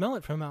 You can smell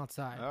it from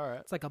outside. All right.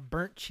 It's like a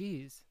burnt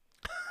cheese.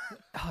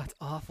 Oh, it's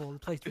awful. The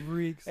place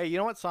reeks. Hey, you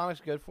know what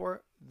Sonic's good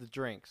for? The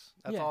drinks.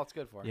 That's Yeah. all it's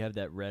good for. You have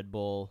that Red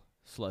Bull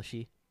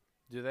slushy.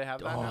 Do they have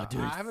that? Oh, No, dude.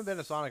 I haven't been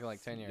to Sonic in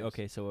like 10 years.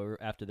 Okay, so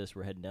after this,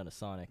 we're heading down to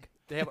Sonic.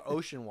 They have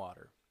ocean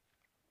water,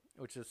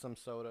 which is some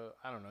soda.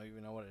 I don't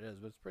even know what it is,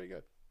 but it's pretty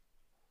good.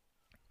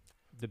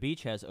 The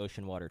beach has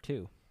ocean water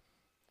too.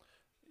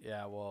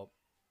 Yeah, well,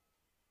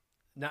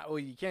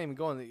 you can't even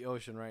go in the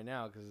ocean right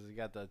now because you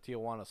got the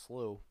Tijuana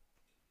Slough.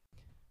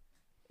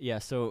 Yeah.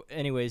 So,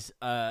 anyways,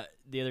 the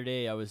other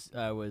day I was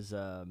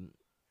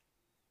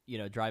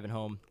driving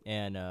home,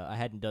 and I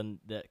hadn't done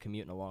that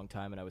commute in a long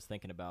time, and I was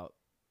thinking about,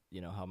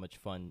 how much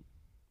fun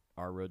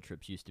our road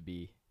trips used to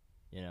be,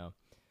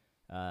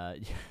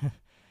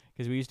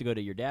 because we used to go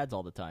to your dad's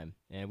all the time,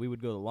 and we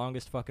would go the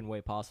longest fucking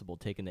way possible,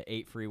 taking the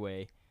 8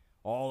 freeway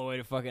all the way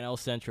to fucking El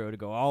Centro to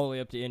go all the way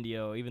up to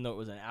Indio, even though it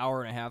was an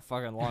hour and a half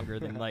fucking longer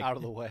than like Out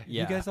of the way.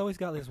 Yeah. You guys always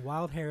got this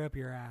wild hair up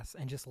your ass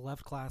and just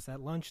left class at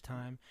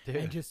lunchtime Dude.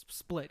 and just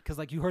split because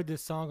like you heard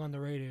this song on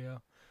the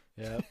radio.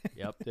 Yep.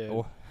 Yep. Dude.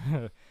 Or,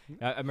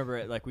 I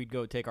remember like we'd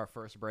go take our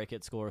first break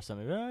at school or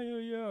something.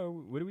 Yeah.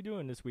 What are we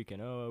doing this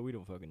weekend? Oh, we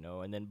don't fucking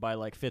know. And then by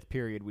like 5th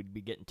period, we'd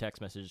be getting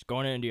text messages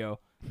going to Indio,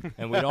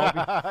 and we'd all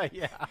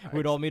yeah.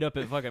 we'd all meet up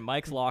at fucking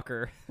Mike's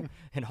locker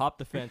and hop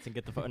the fence and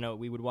get the no.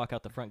 We would walk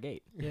out the front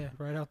gate. Yeah,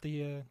 right out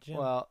the gym.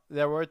 Well,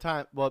 there were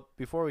times. Well,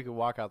 before we could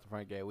walk out the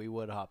front gate, we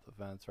would hop the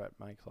fence right at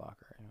Mike's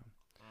locker.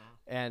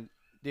 And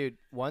dude,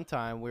 one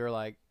time we were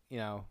like,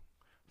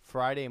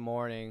 Friday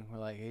morning, we're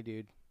like, hey,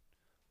 dude,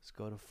 let's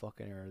go to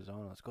fucking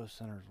Arizona. Let's go to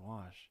Center's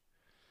Wash.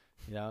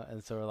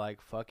 And so we're like,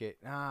 fuck it.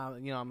 Nah,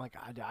 I'm like,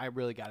 I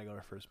really got to go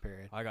to first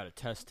period. I got a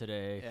test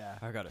today. Yeah.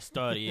 I got to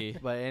study.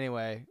 But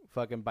anyway,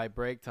 fucking by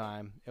break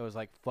time, it was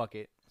like, fuck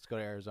it. Let's go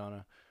to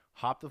Arizona.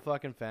 Hop the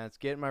fucking fence,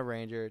 get in my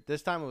Ranger.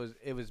 This time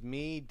it was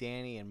me,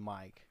 Danny, and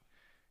Mike.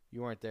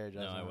 You weren't there,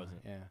 Justin. I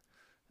wasn't.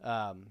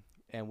 Yeah.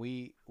 And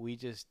we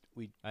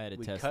I had a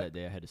we test cut- that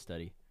day. I had to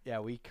study. Yeah,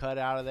 we cut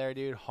out of there,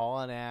 dude,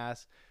 hauling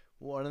ass.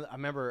 I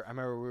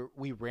remember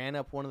we ran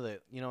up one of the,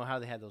 how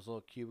they had those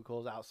little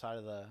cubicles outside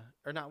of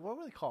or not, what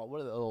were they called?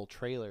 What are the little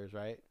trailers,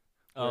 right?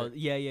 Oh Where-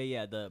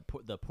 yeah. The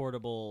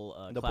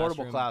portable The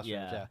portable classrooms,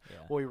 yeah. yeah.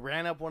 Well, we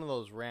ran up one of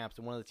those ramps,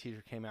 and one of the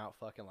teachers came out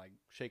fucking like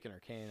shaking her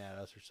cane at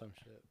us or some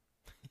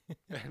shit.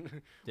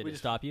 And Did we it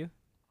just- stop you?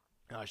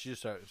 No, she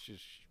just started.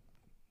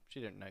 She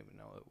didn't even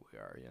know who we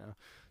are, So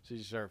she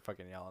just started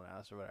fucking yelling at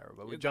us or whatever.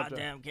 But we jumped.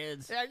 goddamn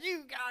kids. Yeah,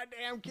 you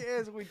goddamn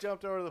kids! We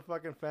jumped over the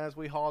fucking fence.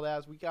 We hauled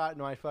ass. We got in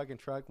my fucking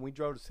truck and we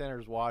drove to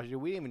Center's Wash. Dude,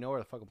 we didn't even know where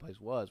the fucking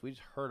place was. We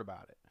just heard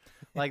about it.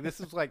 Like this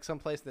is like some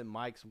place that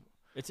Mike's.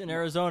 It's in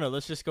Arizona.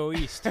 Let's just go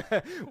east.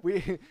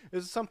 This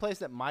is some place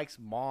that Mike's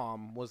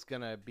mom was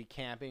gonna be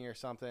camping or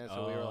something.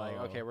 So we were like,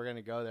 Oh. okay, we're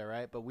gonna go there,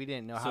 right? But we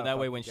didn't know how. So to that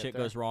way, fucking when get shit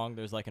there. goes wrong,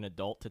 there's like an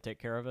adult to take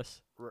care of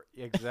us.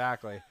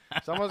 Exactly.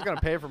 Someone's gonna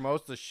pay for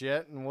most of the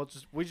shit, and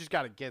we just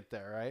gotta get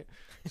there, right?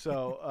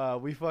 So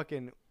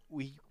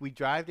we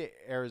drive to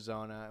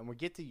Arizona, and we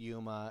get to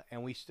Yuma,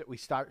 and we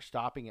start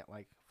stopping at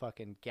like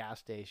fucking gas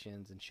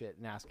stations and shit,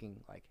 and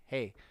asking like,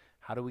 hey,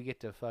 how do we get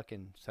to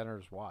fucking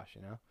Center's Wash,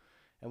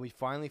 And we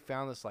finally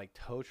found this like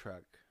tow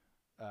truck,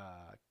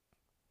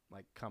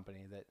 like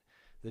company that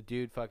the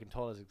dude fucking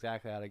told us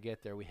exactly how to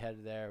get there. We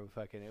headed there. We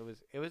fucking it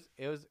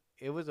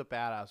was a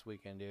badass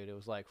weekend, dude. It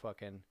was like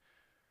fucking.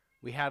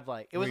 We had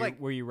like it was like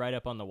Were you right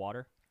up on the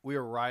water? we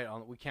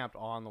were we camped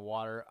on the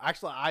water.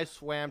 Actually, I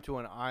swam to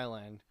an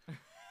island,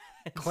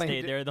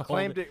 Stayed there the whole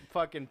claimed it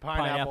fucking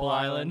Pineapple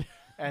Island,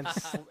 and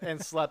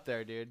and slept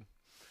there, dude.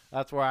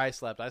 That's where I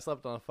slept. I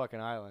slept on a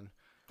fucking island.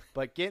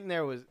 But getting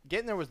there was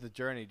the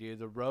journey, dude.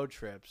 The road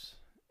trips,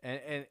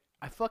 and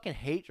I fucking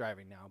hate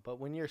driving now. But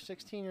when you're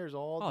 16 years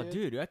old, Oh,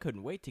 dude, I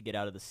couldn't wait to get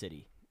out of the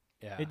city.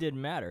 yeah, It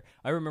didn't matter.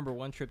 I remember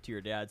one trip to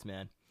your dad's,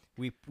 man.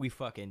 We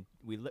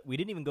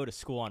didn't even go to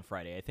school on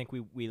Friday. I think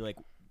we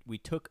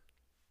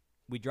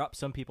dropped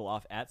some people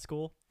off at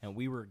school, and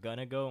we were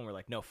gonna go, and we're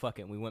like, no, fuck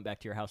it. And we went back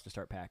to your house to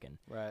start packing.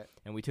 right.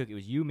 And it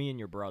was you, me, and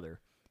your brother,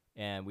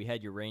 and we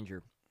had your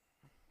Ranger,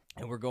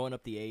 and we're going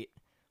up the 8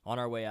 on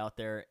our way out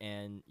there,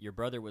 and your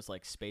brother was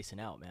like spacing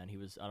out, man. I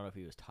don't know if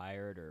he was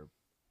tired or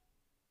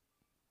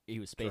he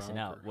was spacing Drunk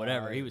out, or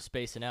whatever. high. He was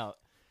spacing out,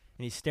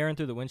 and he's staring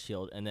through the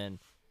windshield, and then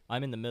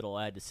I'm in the middle.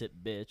 I had to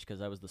sit bitch because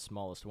I was the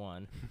smallest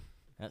one.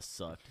 That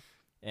sucked.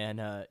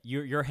 And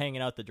you're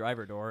hanging out the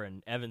driver door,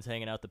 and Evan's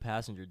hanging out the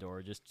passenger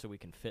door just so we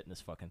can fit in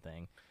this fucking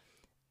thing.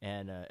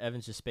 And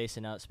Evan's just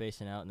spacing out,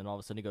 and then all of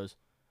a sudden he goes,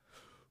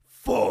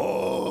 "Fuck!"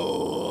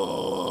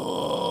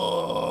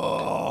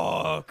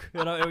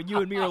 And you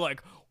and me are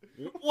like,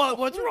 What?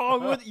 What's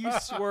wrong with you?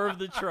 Swerve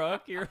the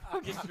truck. You're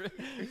fucking.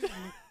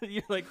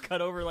 You're like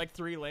cut over like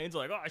 3 lanes.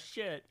 Like, oh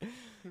shit.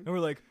 And we're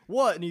like,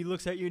 what? And he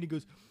looks at you and he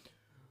goes,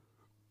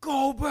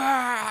 go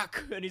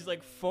back. And he's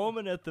like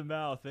foaming at the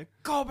mouth. And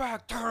go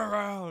back. Turn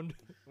around.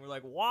 And we're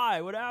like,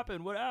 why? What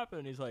happened? What happened?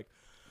 And he's like,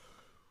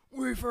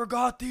 we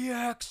forgot the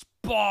Xbox.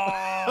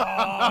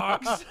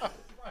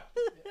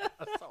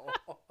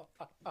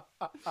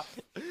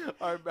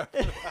 I remember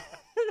that.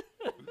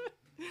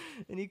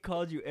 And he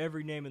called you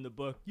every name in the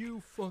book.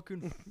 You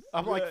fucking.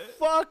 I'm like,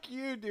 fuck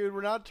you, dude.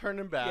 We're not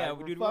turning back. Yeah,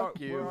 dude. Fuck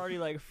you. We're already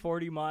like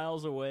 40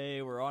 miles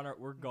away.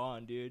 We're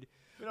gone, dude.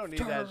 We don't need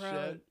Turn that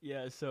around. shit.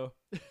 Yeah, so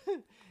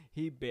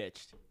he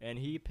bitched and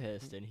he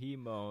pissed and he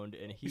moaned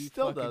and he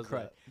still fucking does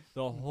cried that.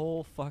 the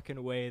whole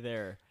fucking way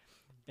there.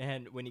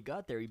 And when he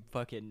got there, he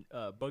fucking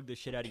bugged the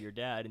shit out of your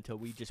dad until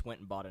we just went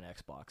and bought an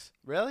Xbox.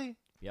 Really?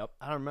 Yep.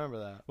 I don't remember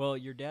that. Well,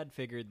 your dad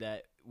figured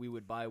that we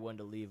would buy one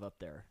to leave up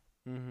there.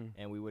 Mm-hmm.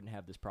 And we wouldn't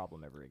have this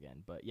problem ever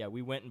again. But yeah,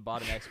 we went and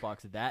bought an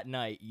Xbox that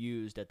night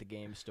used at the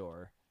game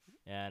store.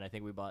 And I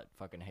think we bought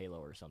fucking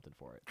Halo or something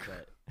for it.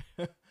 But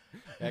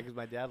Yeah, because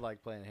my dad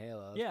liked playing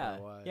Halo. That's yeah.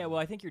 probably why. Yeah, well,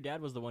 I think your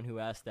dad was the one who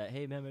asked that,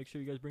 hey, man, make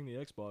sure you guys bring the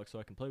Xbox so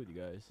I can play with you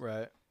guys.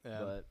 Right. Yeah.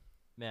 But,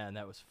 man,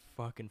 that was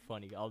fucking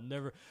funny. I'll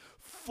never...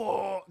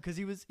 Fuck! Because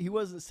he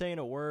wasn't saying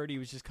a word. He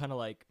was just kind of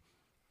like...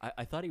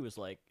 I thought he was,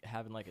 like,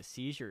 having, like, a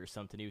seizure or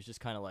something. He was just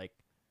kind of like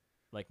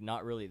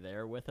not really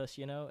there with us,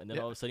 you know? And then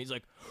all of a sudden he's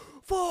like,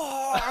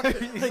 fuck!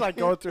 He's like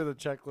going through the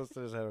checklist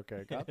in his head.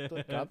 Okay, got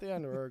the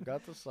underwear,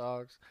 got the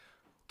socks.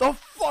 The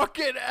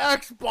fucking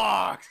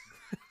Xbox!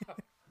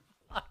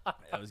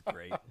 That was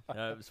great.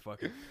 That was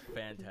fucking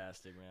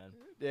fantastic, man.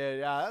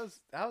 Yeah,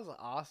 that was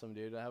awesome,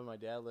 dude. Having my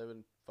dad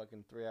living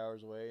fucking 3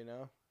 hours away, you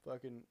know?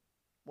 Fucking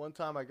one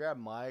time I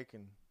grabbed Mike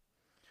and...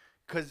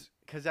 Cause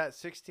at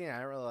 16, I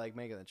didn't really like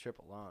making the trip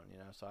alone, you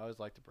know? So I always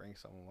like to bring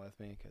someone with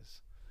me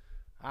because...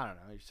 I don't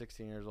know. You're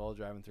 16 years old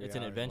driving 3 hours. It's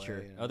an adventure.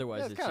 Away, you know?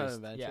 Otherwise, it's it's kind just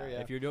of an adventure.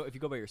 Yeah. If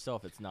you go by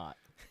yourself, it's not.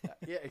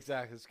 Yeah,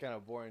 exactly. It's kind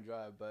of a boring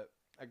drive. But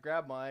I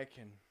grabbed Mike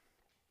and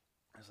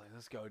I was like,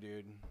 "Let's go,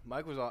 dude."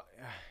 Mike was all.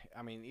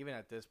 I mean, even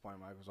at this point,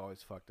 Mike was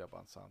always fucked up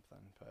on something.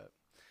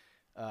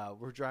 But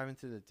we're driving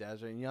through the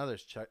desert, and you know,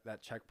 there's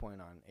that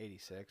checkpoint on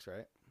 86,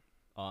 right?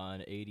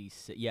 On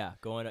 86, yeah,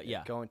 going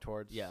going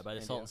towards by the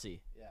India. Salton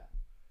Sea. Yeah.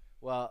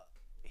 Well,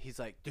 he's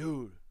like,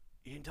 "Dude,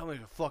 you didn't tell me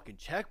there's a fucking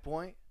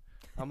checkpoint."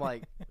 I'm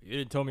like, You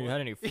didn't tell me you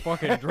had any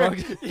fucking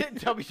drugs. You didn't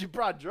tell me you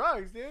brought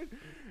drugs, dude.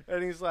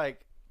 And he's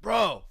like,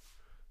 bro,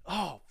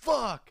 oh,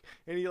 fuck.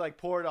 And he, like,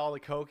 poured all the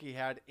Coke he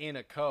had in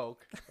a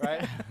Coke,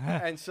 right?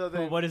 And so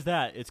then... Well, what is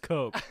that? It's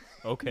Coke.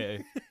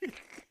 Okay.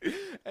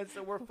 And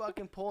so we're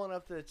fucking pulling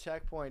up to the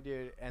checkpoint,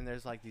 dude, and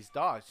there's, like, these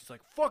dogs. He's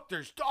like, fuck,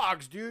 there's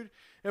dogs, dude.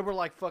 And we're,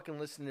 like, fucking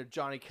listening to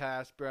Johnny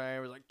Casper,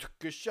 and we're like, took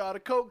a shot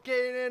of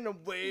cocaine and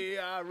away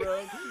I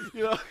run,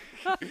 you know?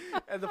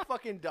 And the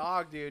fucking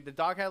dog, dude, the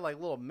dog had, like,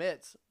 little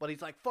mitts, but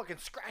he's, like, fucking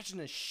scratching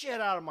the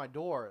shit out of my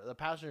door, the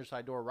passenger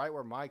side door, right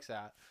where Mike's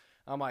at.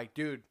 I'm like,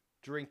 dude,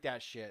 drink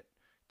that shit.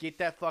 Get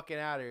that fucking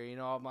out of here, you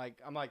know. I'm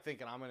like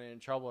thinking I'm gonna get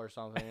in trouble or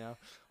something, you know.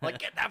 Like,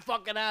 get that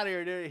fucking out of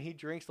here, dude. And he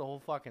drinks the whole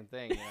fucking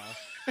thing, you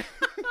know.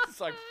 It's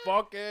like,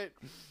 fuck it,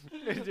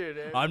 dude.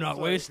 I'm not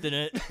wasting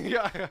it.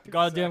 Yeah,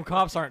 Goddamn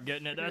cops aren't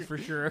getting it. That's for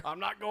sure. I'm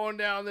not going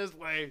down this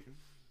way.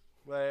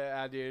 But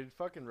yeah, dude,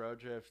 fucking road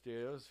trips,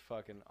 dude. It was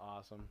fucking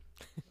awesome.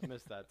 I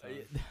missed that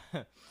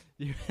time.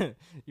 you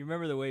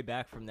remember the way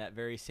back from that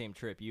very same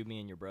trip? You, me,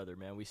 and your brother,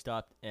 man. We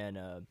stopped and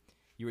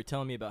you were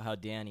telling me about how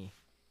Danny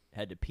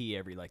had to pee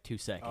every like 2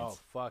 seconds. Oh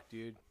fuck,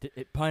 dude.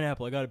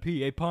 Pineapple, I gotta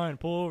pee. Hey, Pine,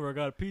 pull over. I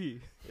gotta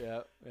pee.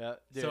 Yeah,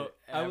 dude. So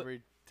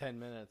every 10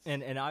 minutes.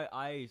 And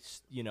I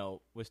you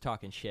know, was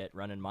talking shit,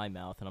 running my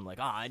mouth, and I'm like,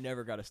 I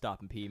never gotta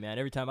stop and pee, man.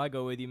 Every time I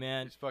go with you,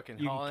 man, Just fucking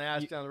hauling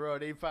ass down the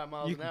road, 85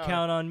 miles you an can hour.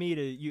 count on me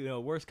to, you know,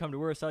 worst come to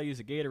worst, I'll use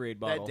a Gatorade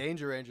bottle. That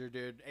Danger Ranger,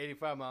 dude,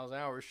 85 miles an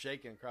hour,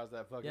 shaking across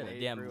that fucking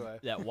Yeah, 80 freeway.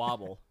 that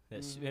wobble. It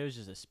was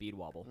just a speed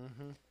wobble.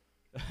 Mm-hmm.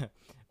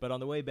 But on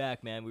the way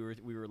back, man,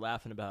 we were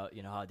laughing about,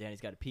 you know, how Danny's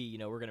got to pee. You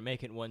know, we're gonna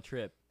make it in one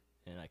trip,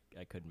 and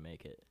I couldn't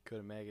make it.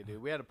 Couldn't make it, dude.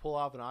 We had to pull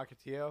off an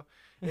Ocotillo.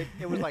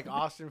 It was like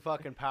Austin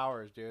fucking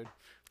Powers, dude.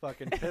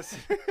 Fucking pissing.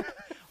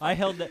 I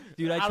held that,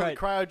 dude. I Out tried. of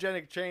the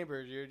cryogenic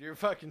chambers, dude. You're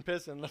fucking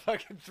pissing the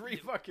fucking three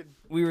fucking.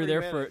 We were 3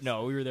 there minutes.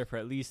 we were there for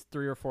at least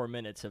 3 or 4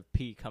 minutes of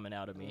pee coming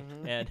out of me,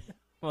 Mhm. and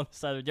on the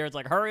side of Jared's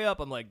like, "Hurry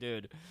up!" I'm like,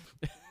 "Dude."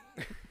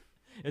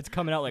 It's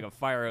coming out like a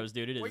fire hose,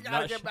 dude. It is We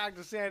gotta not get back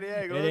to San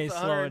Diego. It ain't It's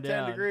slowing 110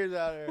 down. degrees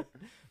out here.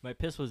 My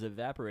piss was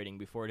evaporating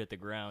before it hit the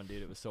ground,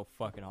 dude. It was so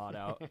fucking hot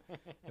out.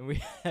 And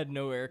we had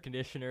no air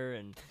conditioner,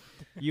 and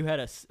you had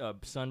a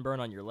sunburn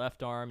on your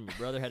left arm, and your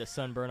brother had a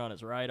sunburn on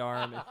his right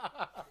arm.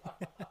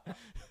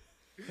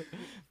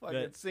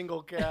 Fucking But-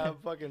 single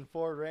cab, fucking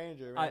Ford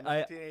Ranger, man,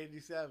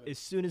 1987. As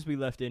soon as we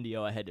left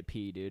Indio, I had to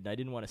pee, dude. And I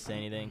didn't want to say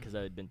anything because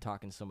I had been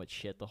talking so much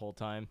shit the whole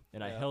time.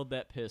 And I Yeah. held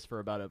that piss for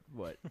about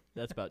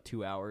that's about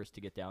 2 hours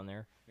to get down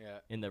there Yeah,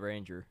 in the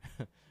Ranger.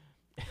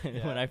 And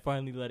Yeah. when I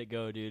finally let it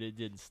go, dude, it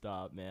didn't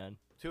stop, man.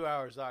 2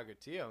 hours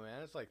Ocotillo,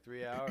 man. It's like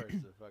 3 hours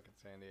to fucking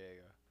San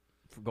Diego.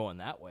 for going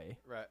that way.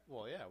 Right.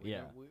 Well, yeah.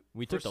 Yeah.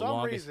 We for took the some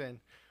longest. reason,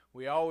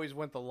 we always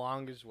went the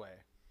longest way.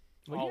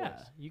 Well, always.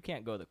 yeah, you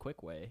can't go the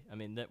quick way. I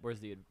mean, where's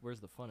the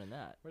fun in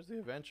that? Where's the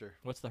adventure?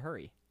 What's the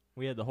hurry?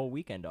 We had the whole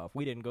weekend off.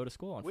 We didn't go to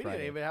school on We Friday.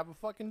 didn't even have a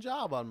fucking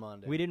job on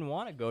Monday. We didn't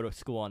want to go to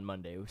school on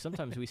Monday.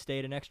 Sometimes we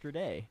stayed an extra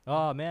day.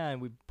 Oh man,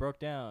 we broke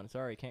down.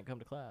 Sorry, can't come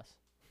to class.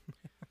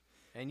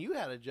 And you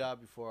had a job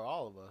before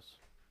all of us.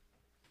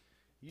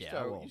 You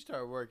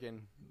started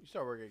working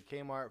at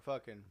Kmart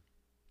fucking,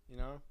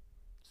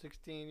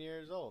 16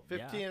 years old.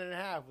 15 and a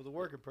half with a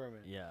working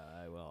permit. Yeah,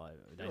 I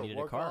You're a needed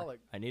a car. workaholic.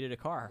 I needed a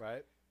car.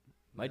 Right?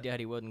 My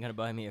daddy wasn't gonna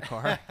buy me a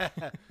car.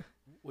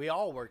 We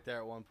all worked there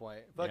at one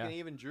point. Fucking Yeah.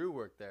 even Drew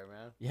worked there,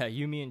 man. Yeah,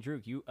 you, me, and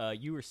Drew.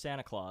 You were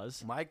Santa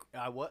Claus. Mike,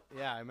 what?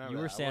 Yeah, I remember. You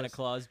were that. Santa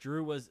Claus.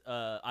 Drew was.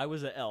 I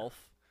was an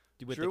elf.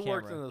 With Drew the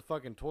camera. worked in the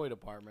fucking toy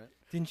department.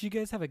 Didn't you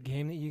guys have a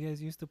game that you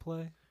guys used to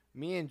play?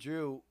 Me and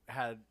Drew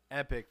had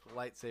epic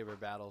lightsaber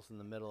battles in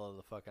the middle of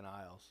the fucking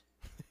aisles.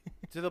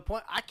 To the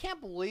point, I can't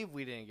believe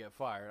we didn't get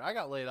fired. I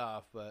got laid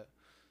off, but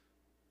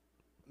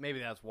maybe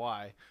that's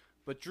why.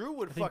 But Drew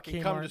would I think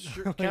fucking come Kmart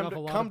to laid off a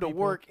lot come of to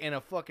people. work in a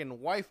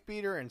fucking wife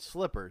beater and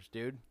slippers,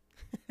 dude.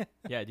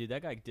 Yeah, dude,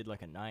 that guy did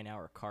like a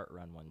 9-hour cart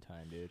run one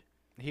time, dude.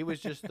 He was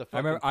just the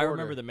fucking I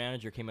remember porter. the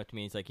manager came up to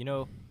me. He's like, we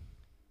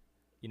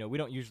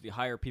don't usually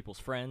hire people's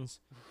friends.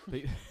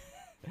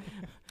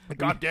 But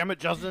God damn it,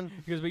 Justin.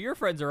 he goes, but your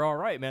friends are all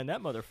right, man.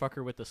 That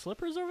motherfucker with the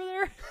slippers over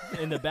there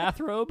in the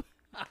bathrobe.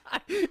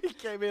 He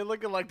came in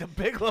looking like the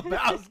Big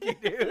Lebowski,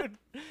 dude.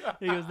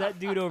 He goes, that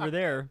dude over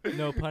there,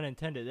 no pun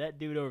intended, that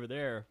dude over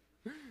there,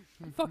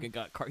 he fucking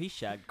he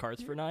shagged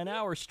carts for 9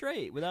 hours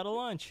straight without a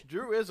lunch.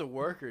 Drew is a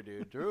worker,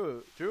 dude.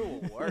 Drew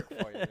will work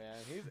for you,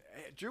 man.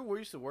 Drew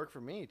used to work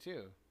for me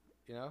too.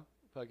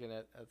 Fucking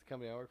at the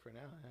company I work for now.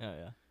 Oh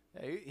yeah.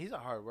 Yeah, he's a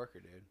hard worker,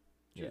 dude.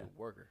 Drew's Yeah.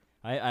 a worker.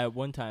 I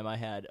one time I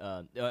had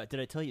did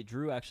I tell you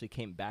Drew actually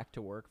came back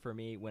to work for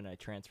me when I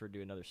transferred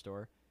to another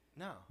store?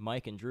 No.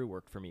 Mike and Drew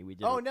worked for me. We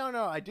did Oh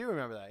no, I do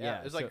remember that.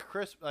 Yeah, Yeah, it's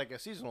like a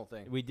seasonal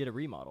thing. we did a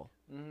remodel.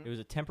 Mhm. It was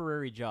a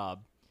temporary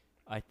job.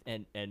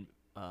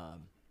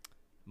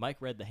 Mike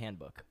read the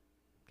handbook.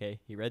 Okay,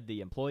 he read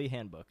the employee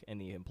handbook, and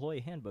the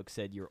employee handbook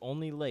said you're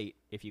only late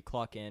if you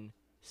clock in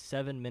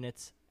 7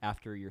 minutes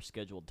after your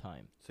scheduled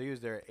time. So he was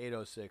there at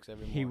 8:06 every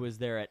morning. He was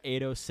there at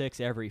 8:06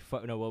 every.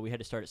 We had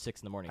to start at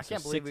 6 in the morning. I So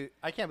can't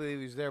believe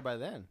he was there by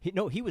then.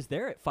 He was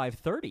there at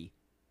 5:30.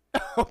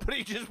 But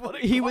he just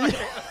wouldn't. He was.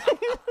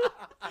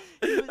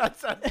 That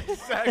sounds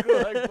exactly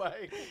like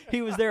Mike.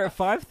 He was there at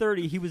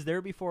 5:30. He was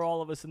there before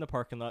all of us in the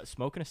parking lot,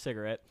 smoking a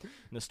cigarette. And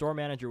the store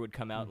manager would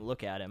come out and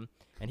look at him,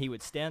 and he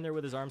would stand there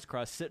with his arms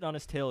crossed, sitting on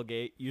his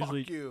tailgate.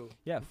 Usually, Fuck you.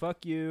 yeah,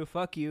 fuck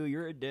you,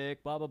 you're a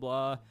dick, blah blah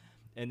blah.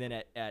 And then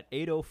at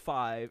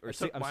 8:05 or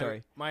I'm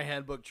sorry, my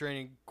handbook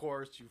training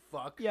course. You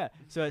fuck. yeah.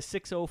 So at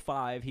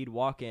 6:05 he'd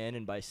walk in,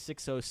 and by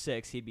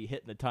 6:06 he'd be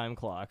hitting the time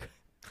clock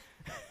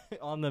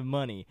on the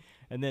money.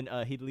 And then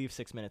he'd leave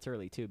 6 minutes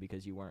early too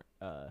because you weren't.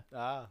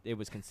 It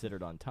was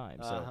considered on time.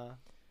 So,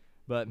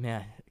 but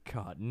man,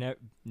 God,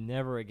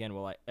 never again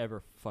will I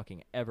ever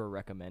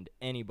recommend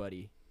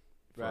anybody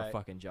for a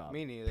fucking job.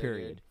 Me neither.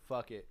 Period. Dude.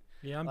 Fuck it.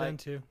 Yeah, I'm Like- done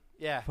too.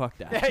 Yeah. Fuck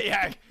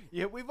that.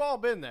 yeah. We've all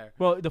been there.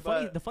 Well, the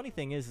But- funny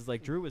thing is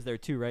like Drew was there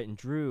too, right? And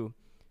Drew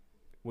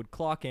would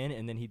clock in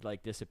and then he'd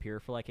like disappear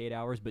for like 8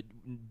 hours. But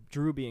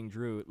Drew being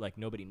Drew, like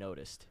nobody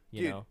noticed,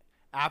 you Dude, know.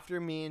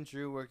 After me and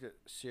Drew worked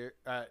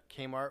at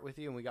Kmart with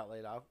you and we got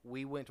laid off,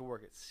 we went to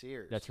work at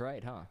Sears. That's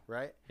right, huh?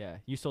 Right? Yeah,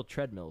 you sold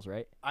treadmills,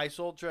 right? I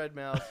sold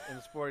treadmills in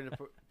the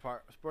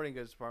sporting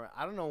goods department.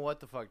 I don't know what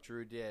the fuck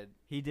Drew did.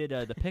 He did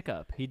the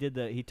pickup. He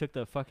took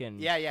the fucking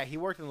Yeah, he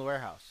worked in the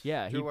warehouse.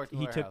 Yeah, Drew worked in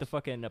the he took the warehouse.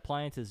 fucking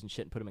appliances and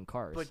shit and put them in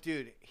cars. But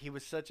dude, he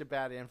was such a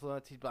bad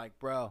influence. He'd be like,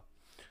 "Bro,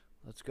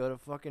 let's go to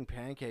fucking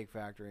Pancake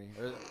Factory."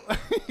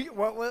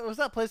 What was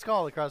that place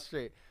called across the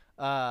street?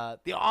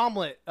 The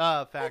Omelet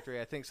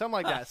Factory, I think, something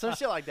like that, some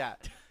shit like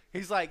that.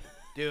 He's like,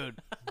 "Dude,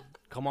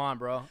 come on,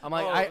 bro." I'm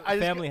like, I just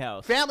Family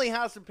House. Family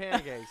House and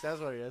Pancakes. That's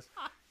what it is.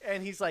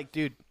 And he's like,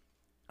 "Dude."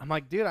 I'm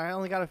like, "Dude, I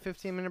only got a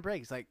 15-minute break."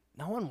 He's like,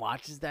 "No one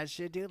watches that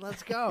shit, dude.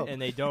 Let's go."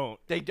 And they don't.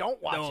 They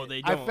don't watch No, it.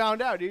 they I don't.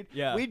 found out, dude.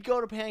 Yeah. We'd go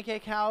to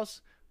Pancake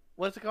House.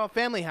 What's it called?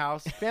 Family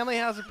House. Family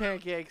House of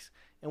Pancakes.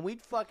 And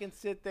we'd fucking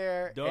sit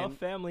there. The and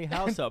family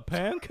house of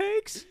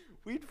pancakes?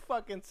 we'd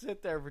fucking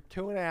sit there for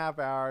 2.5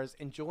 hours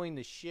enjoying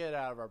the shit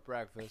out of our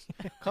breakfast.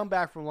 Come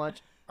back from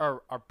lunch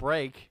or our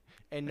break,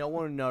 and no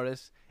one would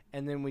notice.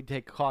 And then we'd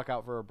take a clock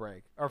out for a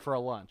break or for a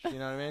lunch. You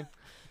know what I mean?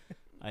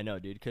 I know,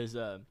 dude, because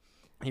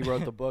He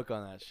wrote the book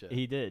on that shit.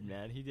 he did,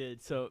 man. He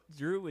did. So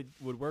Drew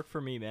would work for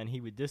me, man. He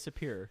would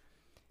disappear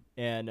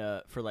and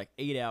for like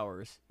 8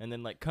 hours and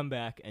then like come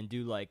back and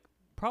do like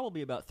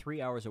probably about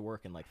 3 hours of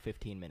work in like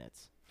 15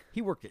 minutes.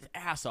 He worked his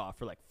ass off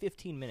for like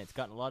 15 minutes,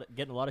 getting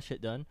a lot of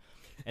shit done,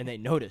 and they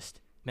noticed,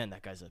 man,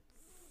 that guy's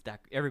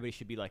everybody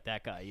should be like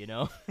that guy, you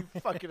know?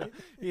 Fucking,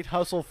 he'd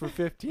hustle for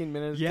 15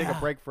 minutes, take Yeah. a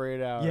break for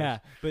 8 hours. Yeah,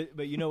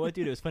 but you know what,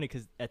 dude? It was funny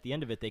because at the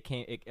end of it,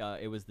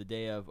 it was the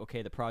day of,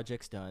 okay, the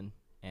project's done.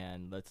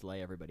 and let's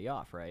lay everybody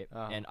off, right?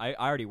 Uh-huh. And I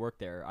already worked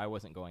there. I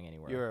wasn't going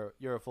anywhere.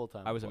 You're a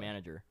full-time I was a employee.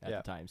 manager at Yeah.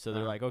 the time. So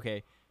they're like,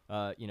 okay,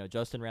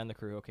 Justin ran the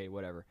crew. Okay,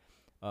 whatever.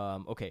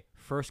 Okay,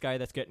 first guy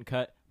that's getting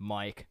cut,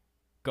 Mike,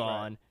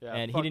 gone. Right. Yeah,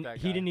 and fuck he that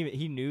didn't. He guy. didn't even.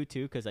 He knew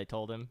too because I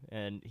told him,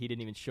 and he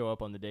didn't even show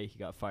up on the day he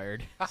got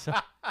fired. So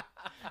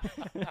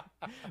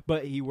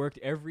but he worked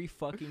every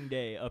fucking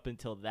day up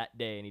until that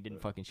day, and he didn't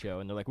fucking show.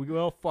 And they're like,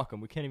 well, fuck him.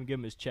 We can't even give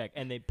him his check.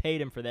 And they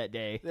paid him for that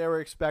day. They were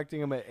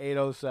expecting him at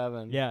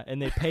 8:07. Yeah,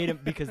 and they paid him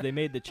because they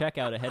made the check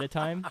out ahead of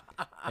time,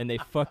 and they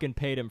fucking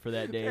paid him for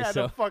that day. They had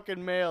so to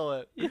fucking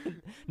mail it.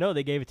 no,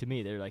 they gave it to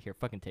me. They're like, here,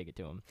 fucking take it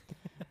to him.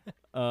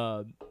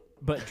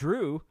 But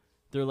Drew,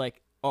 they're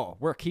like, oh,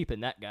 we're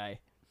keeping that guy.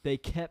 They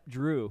kept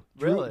Drew.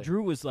 Really?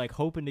 Drew was like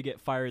hoping to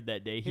get fired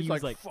that day. He He's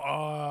was like, like,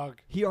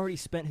 fuck. he already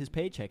spent his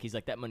paycheck. He's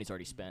like, that money's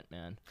already spent,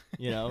 man.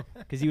 You know,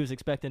 because he was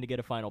expecting to get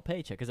a final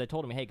paycheck. Because I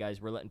told him, hey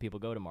guys, we're letting people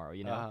go tomorrow.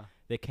 You know, Uh-huh.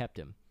 they kept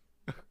him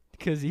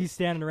because he's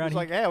standing around. He's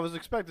like, hey, I was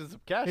expecting some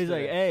cash. He's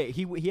like, today.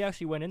 hey, he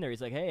actually went in there.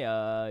 He's like, hey,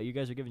 you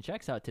guys are giving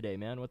checks out today,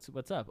 man.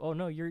 What's up? Oh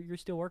no, you're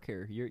still work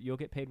here. You'll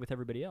get paid with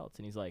everybody else.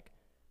 And he's like,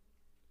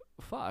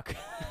 fuck.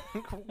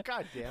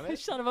 God damn it.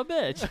 Son of a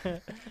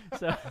bitch.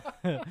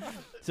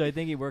 so I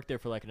think he worked there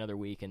for like another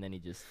week and then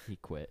he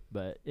quit.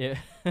 But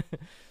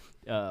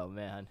oh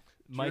man,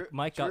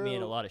 Mike got me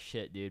in a lot of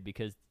shit, dude,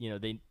 because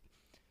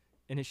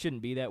and it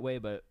shouldn't be that way,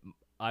 but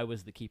I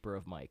was the keeper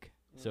of Mike.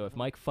 So if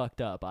Mike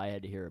fucked up, I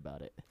had to hear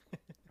about it.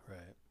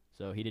 Right.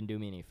 So he didn't do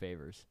me any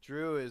favors.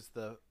 Drew is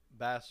the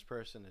best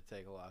person to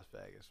take to Las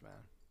Vegas, man.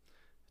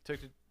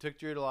 Took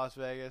Drew to Las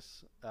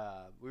Vegas.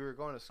 We were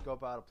going to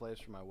scope out a place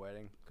for my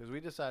wedding because we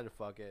decided to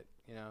fuck it.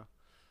 You know,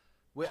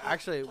 we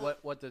actually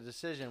what the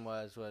decision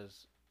was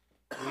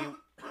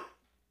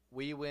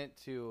we went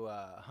to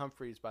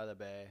Humphreys by the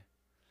Bay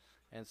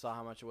and saw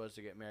how much it was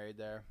to get married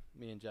there.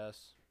 Me and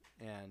Jess,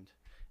 and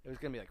it was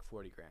gonna be like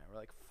 $40,000. We're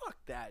like, fuck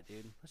that,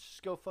 dude. Let's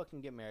just go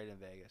fucking get married in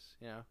Vegas.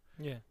 You know,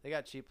 Yeah. they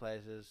got cheap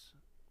places.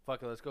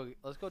 Fuck it, let's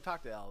go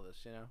talk to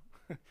Elvis. You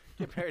know.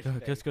 Get married in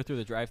Vegas. Just go through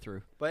the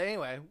drive-through. But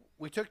anyway,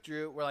 we took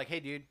Drew. We're like, hey,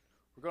 dude,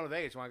 we're going to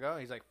Vegas. You want to go?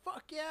 And he's like,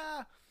 fuck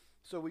yeah.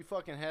 So we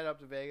fucking head up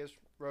to Vegas,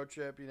 road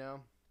trip, you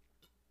know.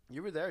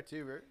 You were there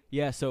too, right?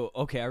 Yeah, so,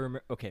 okay, I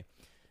remember. Okay,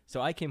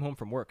 so I came home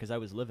from work because I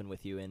was living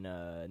with you in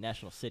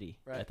National City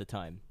at the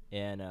time.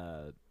 And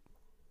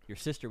your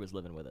sister was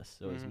living with us.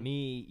 So it was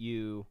me,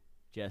 you,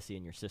 Jesse,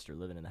 and your sister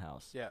living in the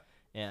house. Yeah.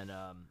 And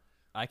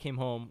I came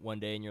home one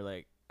day and you're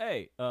like,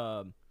 hey,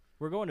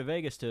 we're going to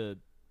Vegas to,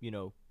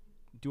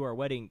 do our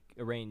wedding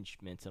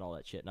arrangements and all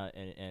that shit,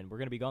 and we're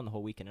gonna be gone the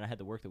whole weekend, and I had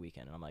to work the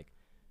weekend, and I'm like,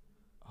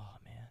 oh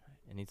man,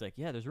 and he's like,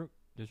 yeah, there's room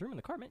in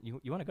the car, man. You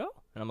want to go?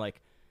 And I'm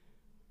like,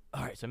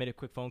 all right. So I made a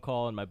quick phone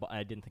call, and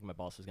I didn't think my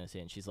boss was gonna say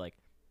it, and she's like,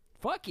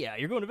 fuck yeah,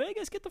 you're going to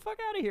Vegas? Get the fuck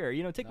out of here.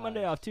 Take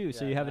Monday off too,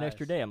 so you have an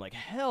extra day. I'm like,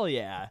 hell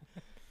yeah.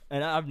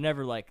 And I've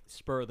never like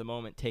spur of the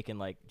moment taken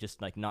like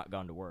just like not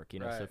gone to work, So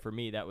Right. for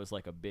me that was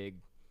like a big.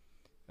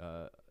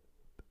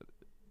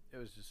 It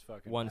was just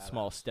fucking one badass.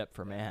 small step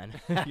for man,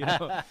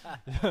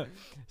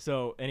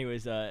 So,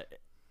 anyways, I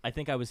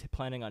think I was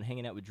planning on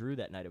hanging out with Drew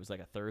that night. It was like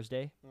a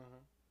Thursday,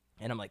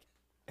 and I'm like,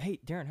 "Hey,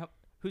 Darren,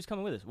 who's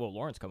coming with us?" Well,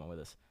 Lauren's coming with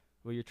us.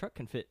 Well, your truck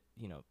can fit,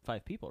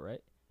 5 people,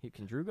 right?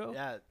 Can Drew go?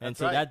 Yeah, And that's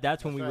so right.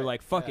 that's when That's we were right.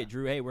 like, "Fuck Yeah. it,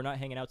 Drew. Hey, we're not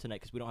hanging out tonight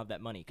because we don't have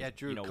that money." 'Cause Yeah,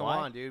 Drew, you know come why?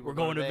 on, dude. We're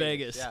going to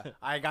Vegas. Yeah,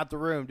 I got the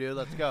room, dude.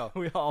 Let's go.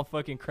 We all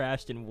fucking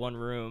crashed in one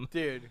room.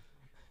 Dude,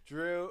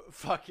 Drew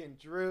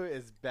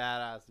is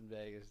badass in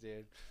Vegas,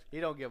 dude. He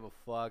don't give a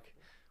fuck.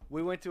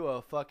 We went to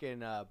a fucking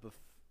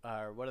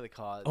what do they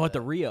call it? Oh, at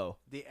the Rio.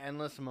 The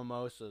endless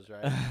mimosas,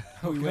 right?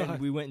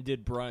 We went and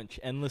did brunch,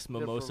 endless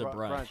mimosa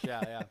brunch.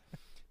 Yeah, yeah.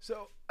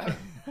 So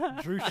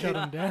Drew shut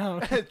him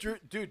down.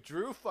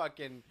 Drew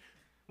fucking.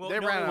 Well, they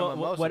ran out of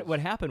mimosas. what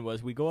happened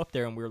was we go up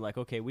there and we were like,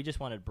 okay, we just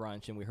wanted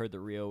brunch, and we heard the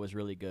Rio was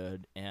really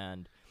good,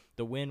 and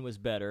the win was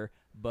better,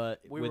 but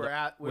We with were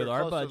our close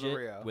to the budget,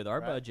 Rio, with our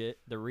right? budget,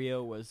 the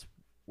Rio was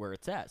where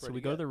it's at. So Pretty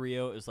we go to good. the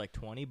Rio. It was like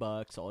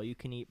 $20, all you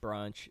can eat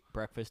brunch,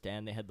 breakfast,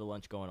 and they had the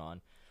lunch going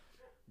on.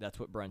 That's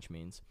what brunch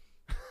means.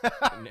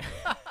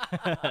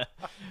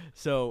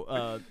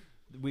 So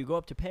we go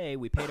up to pay.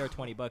 We paid our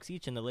 $20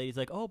 each, and the lady's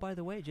like, "Oh, by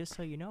the way, just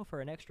so you know,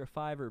 for an extra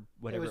 $5 or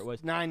whatever it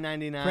was,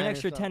 $9.99 for an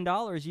extra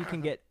 $10, you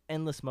can get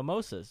endless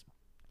mimosas."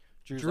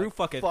 Drew's Drew like,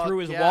 fucking "Fuck threw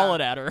his yeah.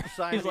 wallet at her.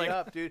 Sign He's me like,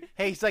 up, dude.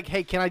 He's like,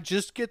 hey, can I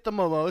just get the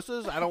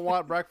mimosas? I don't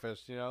want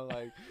breakfast,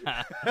 like.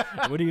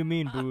 "What do you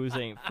mean booze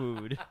ain't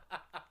food?"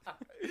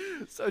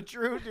 So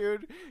Drew,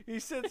 dude, he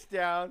sits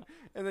down,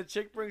 and the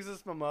chick brings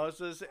us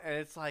mimosas, and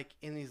it's like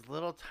in these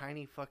little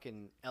tiny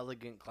fucking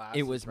elegant glasses.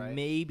 It was right?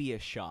 maybe a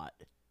shot.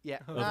 yeah.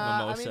 of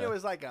I mean, mimosa. it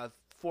was like a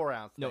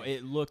 4-ounce. No, thing.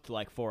 it looked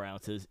like 4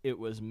 ounces. It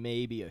was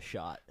maybe a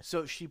shot.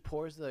 So she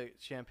pours the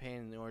champagne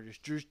in the oranges.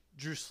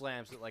 Drew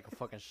slams it like a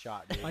fucking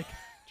shot, dude.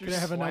 Can I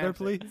have another,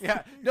 slams it. please?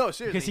 Yeah, no,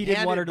 seriously. Because he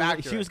didn't want her to. handed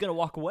it back She was her. gonna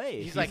walk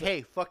away. He's like,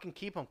 hey, fucking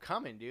keep them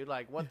coming, dude.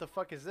 Like, what the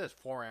fuck is this?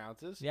 4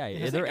 ounces? Yeah,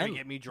 He's they're like, gonna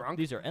get me drunk.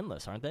 These are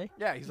endless, aren't they?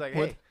 Yeah, he's like,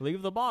 What? hey.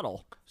 Leave the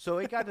bottle. So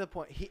it got to the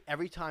point.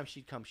 Every time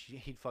she'd come,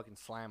 he'd fucking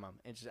slam them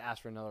and just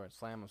ask for another one.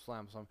 Slam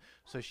them.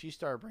 So she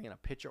started bringing a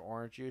pitcher of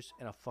orange juice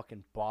and a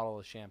fucking bottle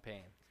of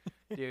champagne,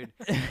 dude.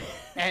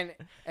 and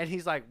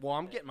he's like, well,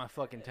 I'm getting my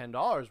fucking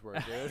 $10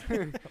 worth,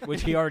 dude.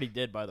 Which he already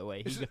did, by the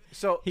way.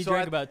 He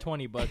drank about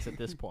 $20 at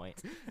this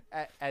point.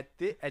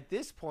 At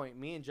this point,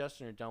 me and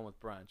Justin are done with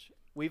brunch.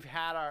 We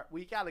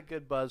got a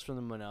good buzz from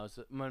the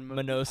Mimosa.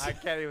 Mimosa. I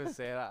can't even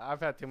say it. I've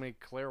had too many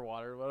clear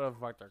waters. What the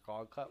fuck they're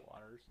called? Cut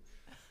waters.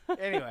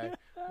 Anyway,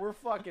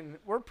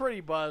 we're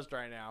pretty buzzed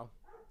right now,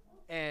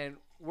 and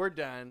we're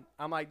done.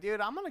 I'm like,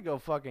 dude, I'm gonna go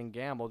fucking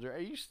gamble. Are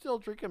you still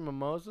drinking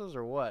mimosas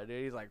or what,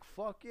 dude? He's like,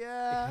 fuck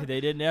yeah. They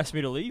didn't ask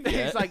me to leave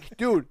yet. He's like,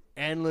 dude,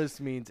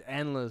 endless means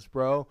endless,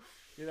 bro.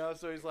 You know,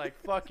 so he's like,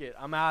 fuck it,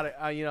 I'm out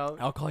of, you know.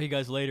 I'll call you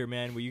guys later,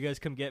 man. Will you guys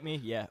come get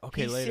me? Yeah,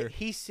 okay, later.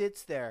 He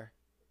sits there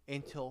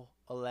until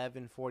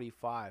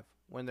 11:45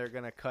 when they're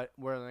gonna cut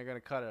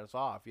us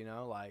off. You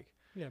know, like.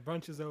 Yeah,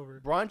 brunch is over.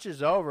 Brunch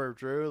is over,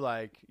 Drew.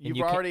 Like, you've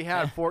you already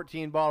had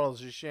 14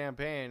 bottles of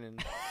champagne,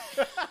 and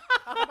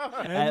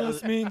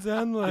Endless means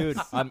endless.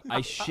 Dude, I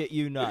shit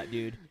you not,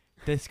 dude.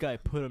 This guy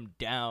put him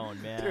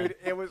down, man. dude,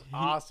 it was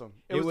awesome.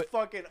 It was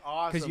fucking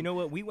awesome. Because you know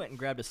what? We went and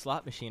grabbed a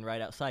slot machine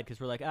right outside because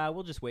we're like,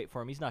 we'll just wait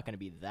for him. He's not going to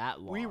be that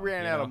long. We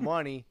ran out of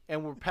money,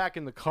 and we're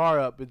packing the car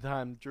up by the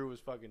time Drew was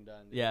fucking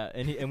done. Dude. Yeah,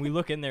 and we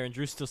look in there, and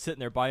Drew's still sitting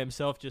there by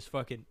himself, just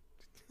fucking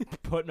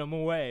putting them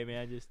away,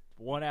 man. Just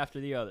one after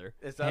the other,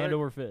 hand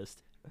over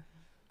fist.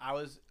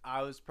 This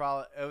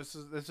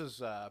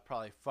was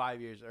probably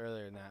 5 years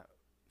earlier than that.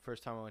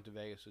 First time I went to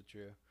Vegas with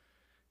Drew,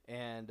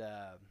 and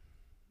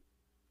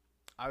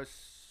I was.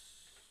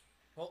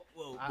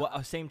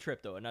 Well, same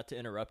trip though, and not to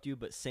interrupt you,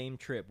 but same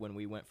trip when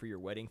we went for your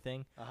wedding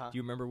thing. Do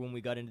you remember when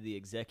we got into the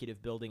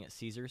executive building at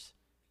Caesars?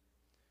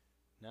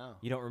 No.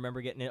 You don't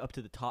remember getting up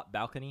to the top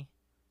balcony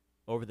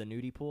over the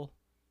nudie pool?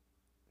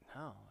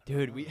 No.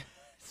 Dude,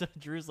 so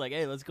Drew's like,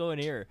 hey, let's go in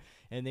here.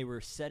 And they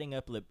were setting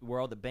up where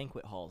all the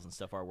banquet halls and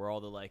stuff are, where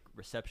all the like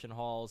reception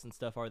halls and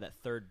stuff are, that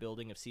third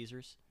building of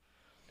Caesars.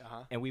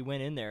 And we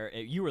went in there.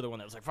 You were the one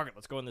that was like, fuck it,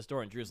 let's go in this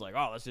door. And Drew's like,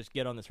 oh, let's just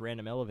get on this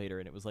random elevator.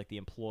 And it was like the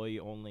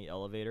employee-only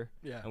elevator.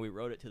 Yeah. And we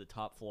rode it to the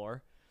top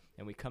floor.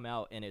 And we come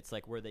out, and it's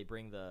like where they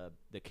bring the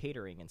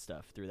catering and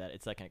stuff through that.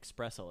 It's like an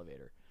express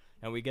elevator.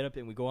 And we get up,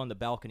 and we go on the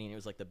balcony, and it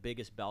was like the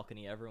biggest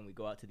balcony ever. And we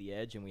go out to the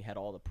edge, and we had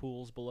all the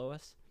pools below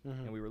us.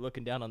 And we were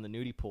looking down on the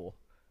nudie pool.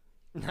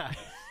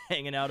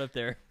 Hanging out up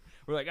there.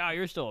 We're like,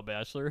 you're still a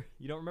bachelor.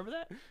 You don't remember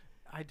that?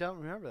 I don't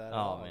remember that at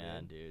all,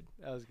 man, dude.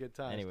 That was a good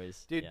time.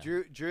 Anyways, dude,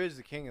 yeah. Drew is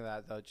the king of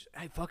that, though.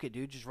 Hey, fuck it,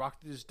 dude. Just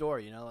rock through this door,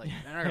 you know? Like,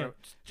 they're not gonna,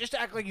 just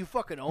act like you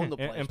fucking own the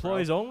place,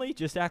 Employees bro. only?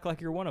 Just act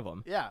like you're one of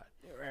them. Yeah.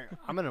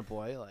 I'm an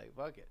employee. Like,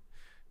 fuck it.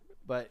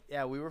 But,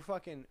 yeah, we were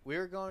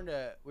going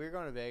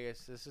to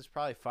Vegas. This is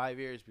probably 5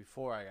 years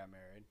before I got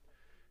married.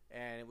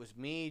 And it was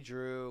me,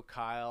 Drew,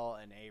 Kyle,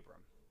 and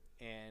Abram.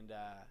 And,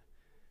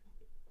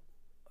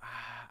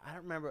 I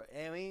don't remember.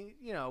 I mean,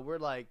 you know, we're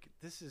like,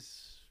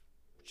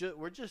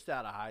 we're just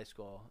out of high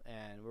school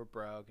and we're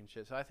broke and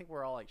shit. So I think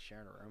we're all like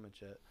sharing a room and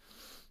shit.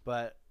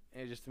 But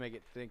just to make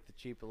it think the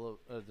trip a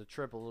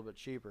little bit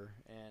cheaper.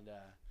 And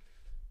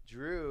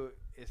Drew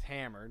is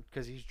hammered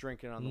because he's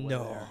drinking on the way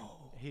there.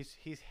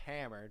 He's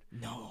hammered.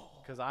 No.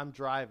 Because I'm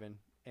driving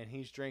and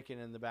he's drinking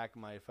in the back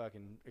of my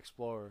fucking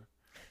Explorer.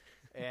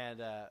 And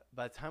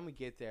by the time we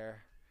get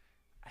there,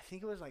 I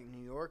think it was like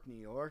New York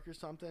or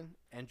something.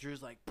 And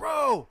Drew's like,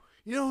 bro,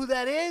 you know who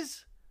that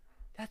is?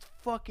 That's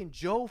fucking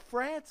Joe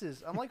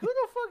Francis. I'm like, who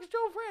the fuck is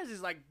Joe Francis?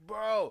 He's like,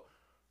 bro,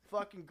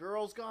 fucking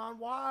Girls Gone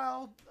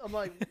Wild. I'm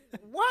like,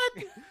 what?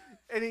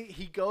 And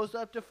he goes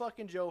up to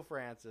fucking Joe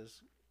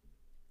Francis.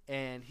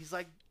 And he's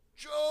like,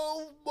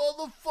 Joe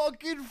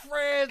motherfucking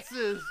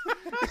Francis.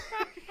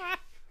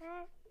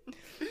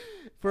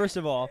 First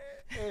of all,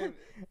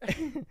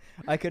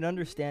 I can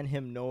understand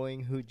him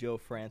knowing who Joe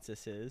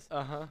Francis is,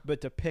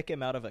 but to pick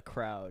him out of a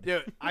crowd.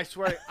 Dude, I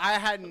swear,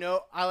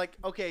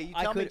 okay, you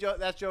tell me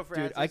that's Joe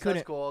Francis,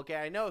 that's cool. Okay,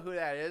 I know who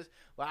that is,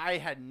 but I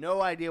had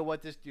no idea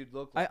what this dude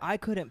looked like. I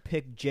couldn't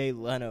pick Jay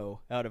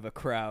Leno out of a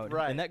crowd,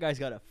 right. And that guy's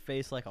got a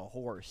face like a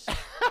horse.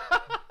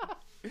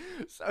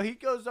 So he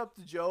goes up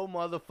to Joe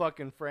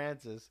motherfucking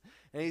Francis,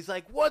 and he's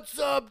like, what's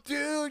up,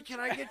 dude? Can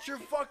I get your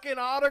fucking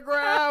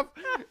autograph?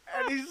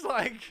 And he's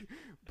like,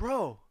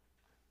 bro,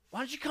 why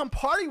don't you come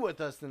party with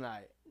us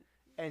tonight?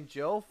 And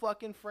Joe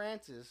fucking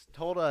Francis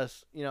told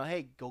us, you know,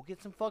 hey, go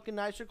get some fucking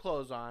nicer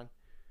clothes on.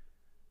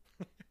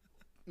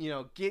 You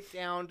know, get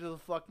down to the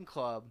fucking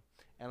club,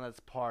 and let's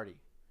party.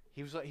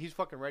 He's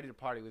fucking ready to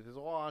party with his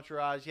whole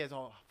entourage. He has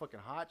all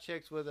fucking hot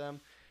chicks with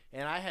him.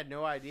 And I had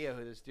no idea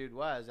who this dude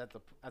was at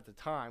the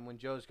time when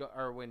Drew's going,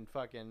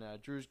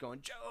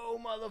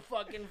 Joe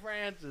motherfucking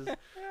Francis.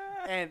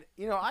 And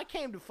you know, I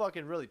came to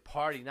fucking really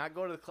party, not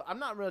go to the club. I'm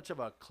not much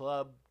of a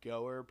club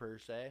goer per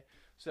se,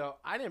 so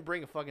I didn't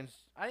bring a fucking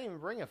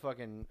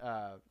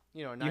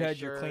nice You had shirt.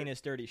 your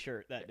cleanest dirty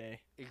shirt that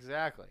day.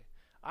 Exactly.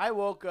 I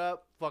woke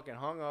up fucking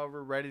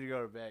hungover, ready to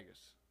go to Vegas.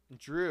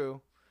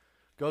 Drew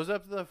goes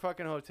up to the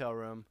fucking hotel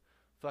room.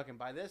 Fucking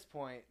by this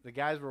point, the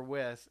guys we're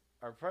with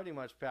are pretty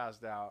much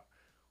passed out.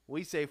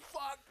 We say,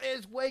 fuck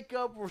this, wake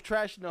up, we're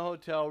trashing the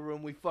hotel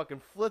room. We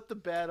fucking flip the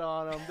bed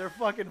on them. They're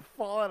fucking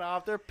falling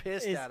off. They're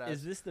pissed at us.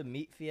 Is this the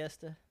meat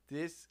fiesta?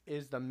 This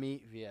is the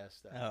meat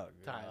fiesta. Oh,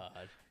 time.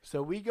 God.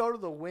 So we go to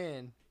the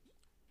Wynn.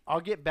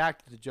 I'll get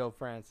back to the Joe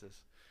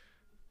Francis.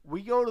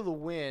 We go to the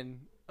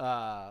Wynn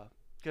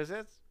because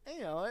that's,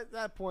 at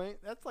that point,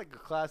 that's like a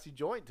classy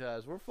joint to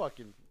us. We're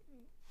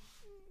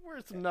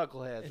some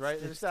knuckleheads, right?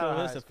 It Just out of still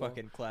high is a school.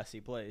 fucking classy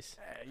place.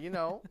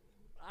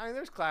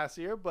 There's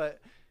classier,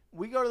 but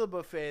we go to the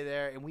buffet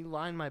there, and we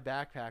line my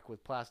backpack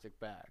with plastic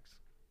bags.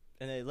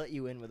 And they let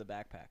you in with a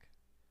backpack.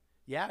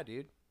 Yeah,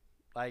 dude.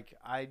 Like,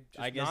 I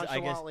guess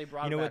nonchalantly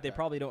brought you know a what? They backpack.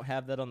 probably don't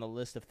have that on the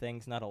list of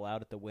things not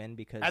allowed at the Wynn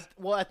because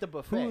At the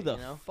buffet. who the It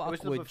fuck was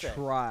the would buffet.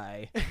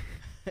 try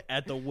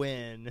at the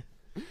Wynn?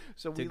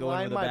 So to we go in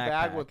lined with a my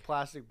bag backpack? with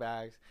plastic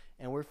bags,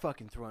 and we're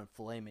fucking throwing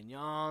filet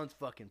mignons,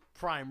 fucking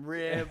prime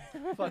rib,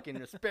 fucking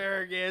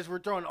asparagus. We're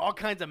throwing all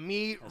kinds of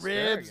meat,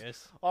 ribs,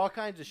 Asparagus. all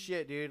kinds of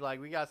shit, dude. Like,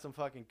 we got some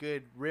fucking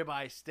good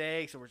ribeye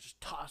steaks, and we're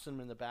just tossing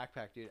them in the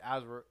backpack, dude.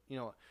 As we're,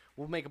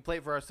 we'll make a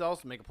plate for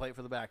ourselves, make a plate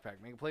for the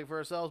backpack. Make a plate for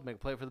ourselves, make a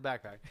plate for the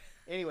backpack.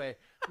 Anyway,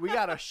 we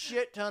got a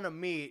shit ton of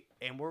meat,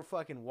 and we're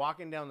fucking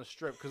walking down the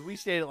strip because we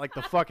stayed at like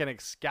the fucking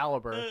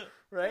Excalibur,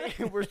 right?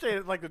 We're staying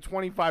at like the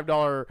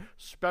 $25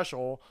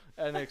 special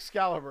at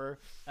Excalibur,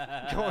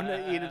 going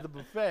to eat at the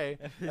buffet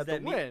at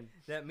the Wynn.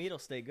 That meat'll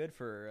stay good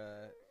for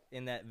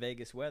in that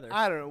Vegas weather.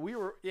 I don't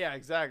know. Yeah,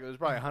 exactly. It was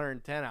probably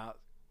 110 out,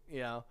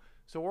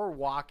 So we're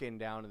walking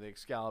down to the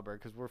Excalibur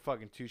because we're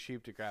fucking too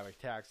cheap to grab a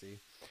taxi.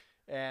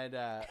 And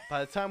by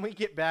the time we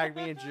get back,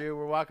 me and Drew,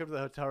 we're walking to the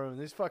hotel room,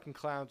 and these fucking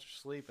clowns are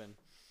sleeping.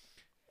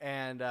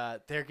 And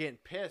they're getting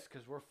pissed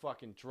because we're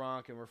fucking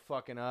drunk and we're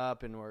fucking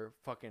up and we're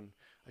fucking.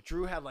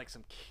 Drew had like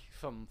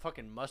some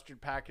fucking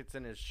mustard packets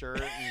in his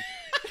shirt and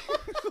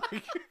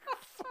like,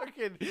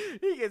 fucking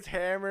he gets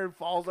hammered,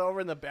 falls over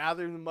in the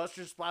bathroom, the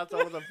mustard splats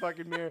over the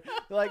fucking mirror.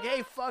 They're like,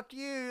 "Hey, fuck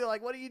you!" You're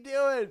like, "What are you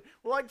doing?"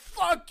 We're like,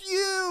 "Fuck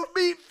you,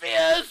 meat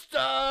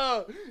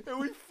fiesta!" And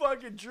we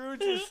fucking Drew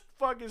just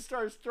fucking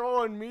starts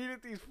throwing meat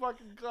at these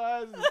fucking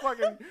guys and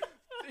fucking.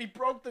 He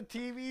broke the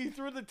TV,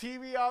 threw the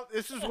TV out.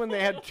 This is when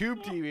they had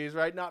tube TVs,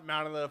 right? Not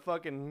mounted to the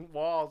fucking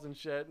walls and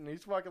shit. And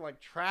he's fucking like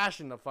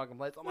trashing the fucking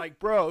place. I'm like,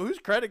 bro, whose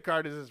credit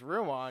card is this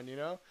room on,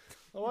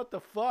 What the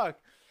fuck?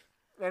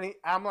 And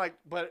I'm like,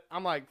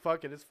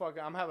 fuck it.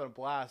 I'm having a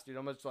blast, dude.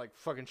 I'm just like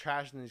fucking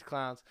trashing these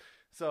clowns.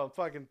 So I'm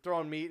fucking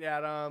throwing meat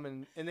at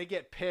them and they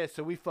get pissed.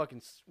 So we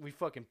fucking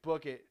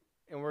book it.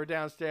 And we're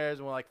downstairs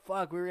and we're like,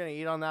 fuck, we were going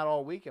to eat on that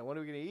all weekend. What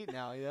are we going to eat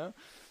now,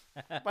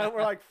 But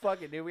we're like,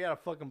 fuck it, dude. We had a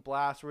fucking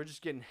blast. We're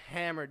just getting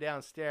hammered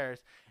downstairs.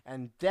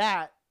 And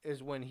that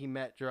is when he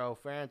met Joe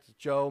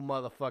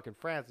motherfucking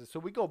Francis. So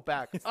we go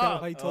back Is that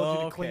up. why he told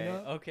you to clean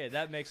up? Okay,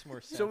 that makes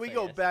more sense. So we I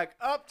go guess. back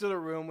up to the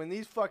room when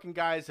these fucking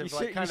guys have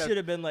You should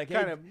have been like,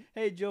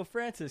 hey, Joe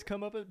Francis,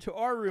 come up to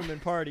our room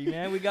and party,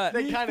 man. We got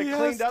they kind of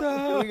cleaned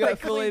up. We got They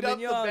filet cleaned up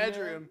the mignon, man.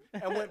 bedroom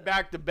and went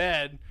back to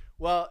bed.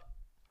 Well,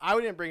 I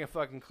didn't bring a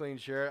fucking clean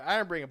shirt. I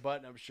didn't bring a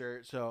button-up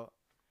shirt. So,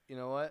 you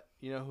know what?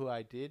 You know who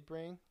I did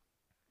bring?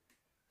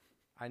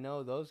 I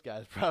know those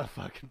guys brought a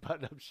fucking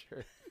button-up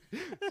shirt.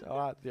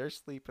 So they're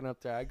sleeping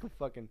up there. I could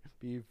fucking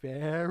be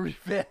very,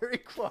 very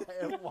quiet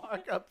and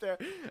walk up there.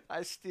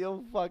 I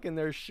steal fucking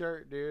their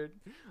shirt, dude.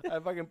 I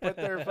fucking put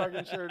their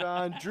fucking shirt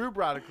on. Drew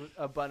brought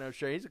a button-up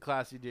shirt. He's a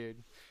classy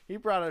dude. He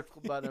brought a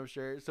button-up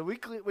shirt. So we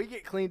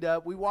get cleaned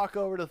up. We walk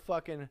over to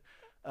fucking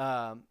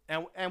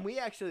and we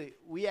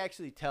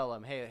actually tell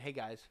them, hey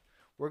guys,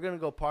 we're gonna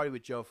go party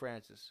with Joe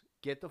Francis.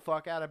 Get the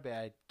fuck out of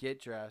bed.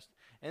 Get dressed.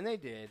 And they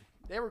did.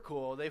 They were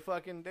cool. They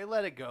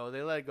let it go.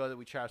 They let it go that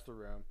we trashed the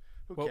room.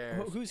 Who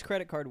cares? Whose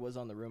credit card was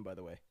on the room, by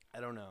the way? I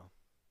don't know.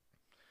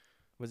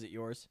 Was it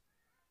yours?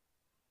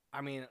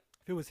 I mean,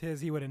 If it was his,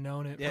 he would have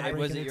known it. Yeah, for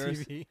was breaking it the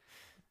yours? TV.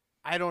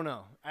 I don't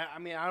know. I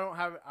mean, I don't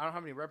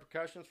have any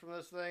repercussions from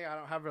this thing. I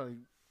don't have really,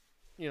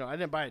 I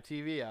didn't buy a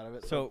TV out of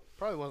it, so it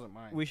probably wasn't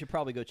mine. We should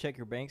probably go check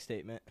your bank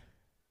statement.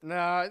 No,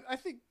 I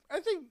think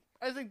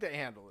they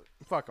handle it.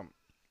 Fuck them.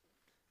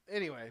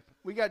 Anyway,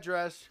 we got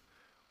dressed.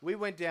 We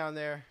went down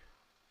there,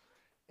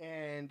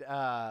 and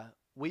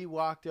we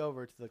walked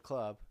over to the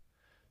club.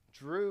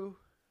 Drew,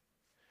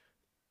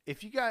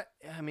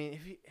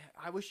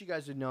 I wish you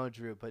guys would know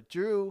Drew, but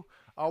Drew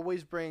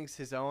always brings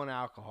his own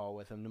alcohol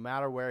with him, no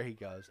matter where he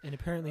goes. And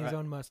apparently his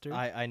own mustard.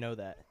 I know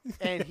that.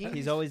 And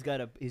He's always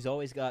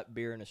got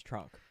beer in his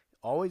trunk.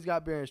 always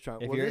got beer in his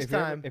trunk.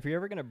 If you're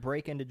ever gonna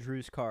break into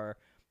Drew's car,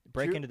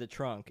 break into the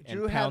trunk and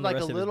Drew had pound the like a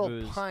rest of his little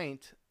booze.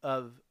 pint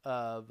of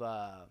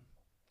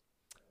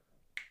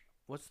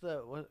what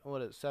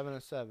is 7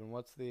 and 7?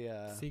 What's the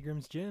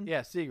Seagram's gin.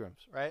 Yeah,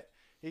 Seagram's, right?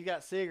 He's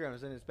got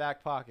Seagrams in his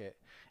back pocket,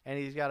 and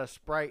he's got a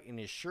Sprite in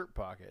his shirt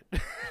pocket.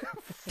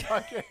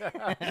 Fucking,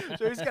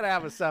 so he's gonna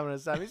have a 7 and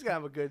 7. He's gonna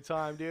have a good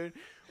time, dude.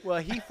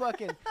 Well,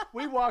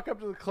 we walk up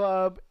to the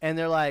club, and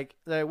they're like,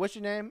 "What's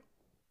your name?"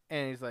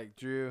 And he's like,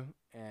 "Drew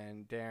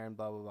and Darren,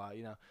 blah blah blah."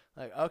 You know,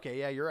 like, okay,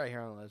 yeah, you're right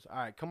here on the list. All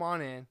right, come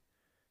on in.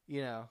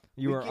 You know,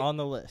 You were on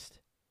the list.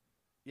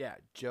 Yeah,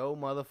 Joe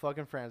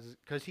motherfucking Francis,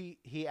 because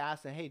he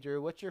asked him, "Hey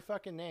Drew, what's your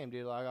fucking name,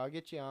 dude? Like, I'll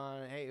get you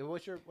on. Hey,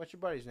 what's your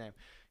buddy's name?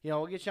 You know,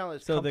 we'll get you on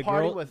this. So Come the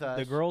party girl, with us."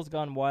 the Girls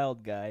Gone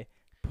Wild guy,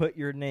 put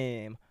your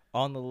name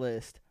on the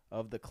list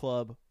of the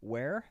club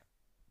where?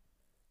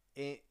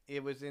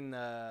 It was in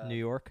New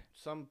York.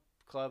 some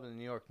club in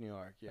New York.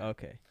 Yeah.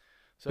 Okay,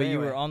 So but anyway, you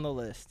were on the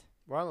list.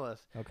 we're on the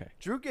list. Okay.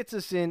 Drew gets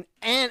us in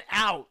and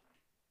out,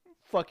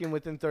 fucking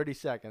within 30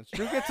 seconds.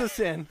 Drew gets us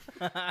in,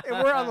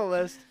 and we're on the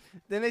list.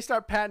 Then they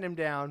start patting him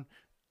down.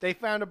 They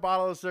found a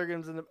bottle of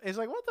Seagrams, and he's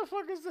like, "What the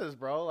fuck is this,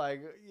 bro?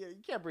 Like, you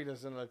can't bring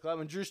this into the club."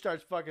 And Drew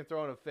starts fucking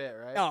throwing a fit,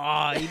 right?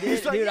 Oh, he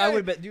He's did, like, dude.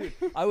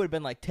 yeah. I would have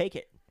been like, take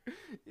it.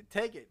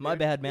 Take it. My dude.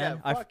 bad,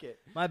 man. Yeah, fuck it.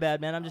 My bad,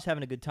 man. I'm just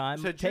having a good time.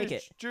 So Take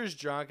it. Drew's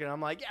drunk, and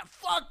I'm like, "Yeah,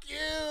 fuck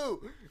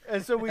you!"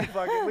 And so we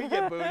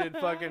get booted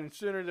fucking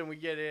sooner than we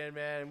get in,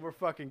 man. And we're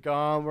fucking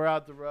gone. We're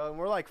out the road, and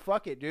we're like,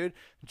 "Fuck it, dude."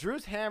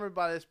 Drew's hammered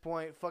by this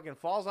point. Fucking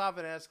falls off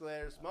an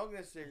escalator, smoking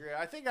a cigarette.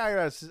 I think I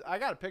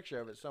got a picture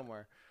of it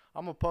somewhere.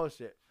 I'm gonna post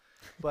it.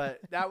 But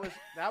that was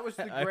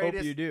the greatest. I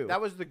hope you do. That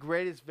was the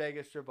greatest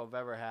Vegas trip I've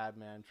ever had,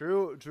 man.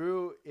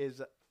 Drew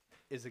is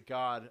a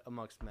god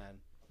amongst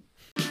men.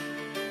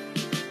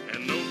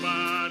 And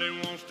nobody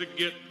wants to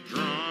get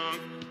drunk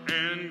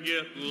and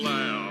get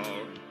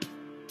loud.